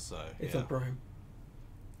forever, Prime? so It's yeah. on Prime.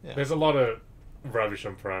 Yeah. There's a lot of rubbish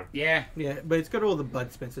on Prime. Yeah. Yeah, but it's got all the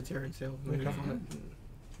Bud Spencer, Terrence Hill movies Okay. on it.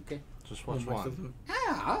 Just Or watch most of one. them.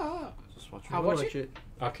 Ah. Just watch I'll one. watch it.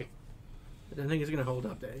 Okay. I don't think it's gonna hold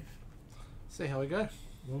up, Dave. See how we go.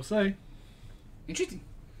 We'll see. Interesting.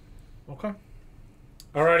 Okay.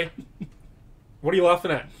 Alrighty. What are you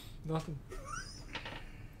laughing at? Nothing.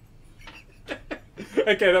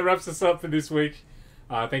 Okay, that wraps us up for this week.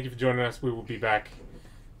 Thank you for joining us. We will be back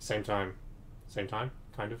same time,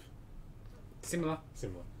 kind of Similar.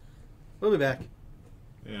 similar. We'll be back.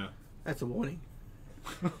 Yeah. That's a warning.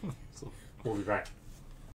 We'll be back.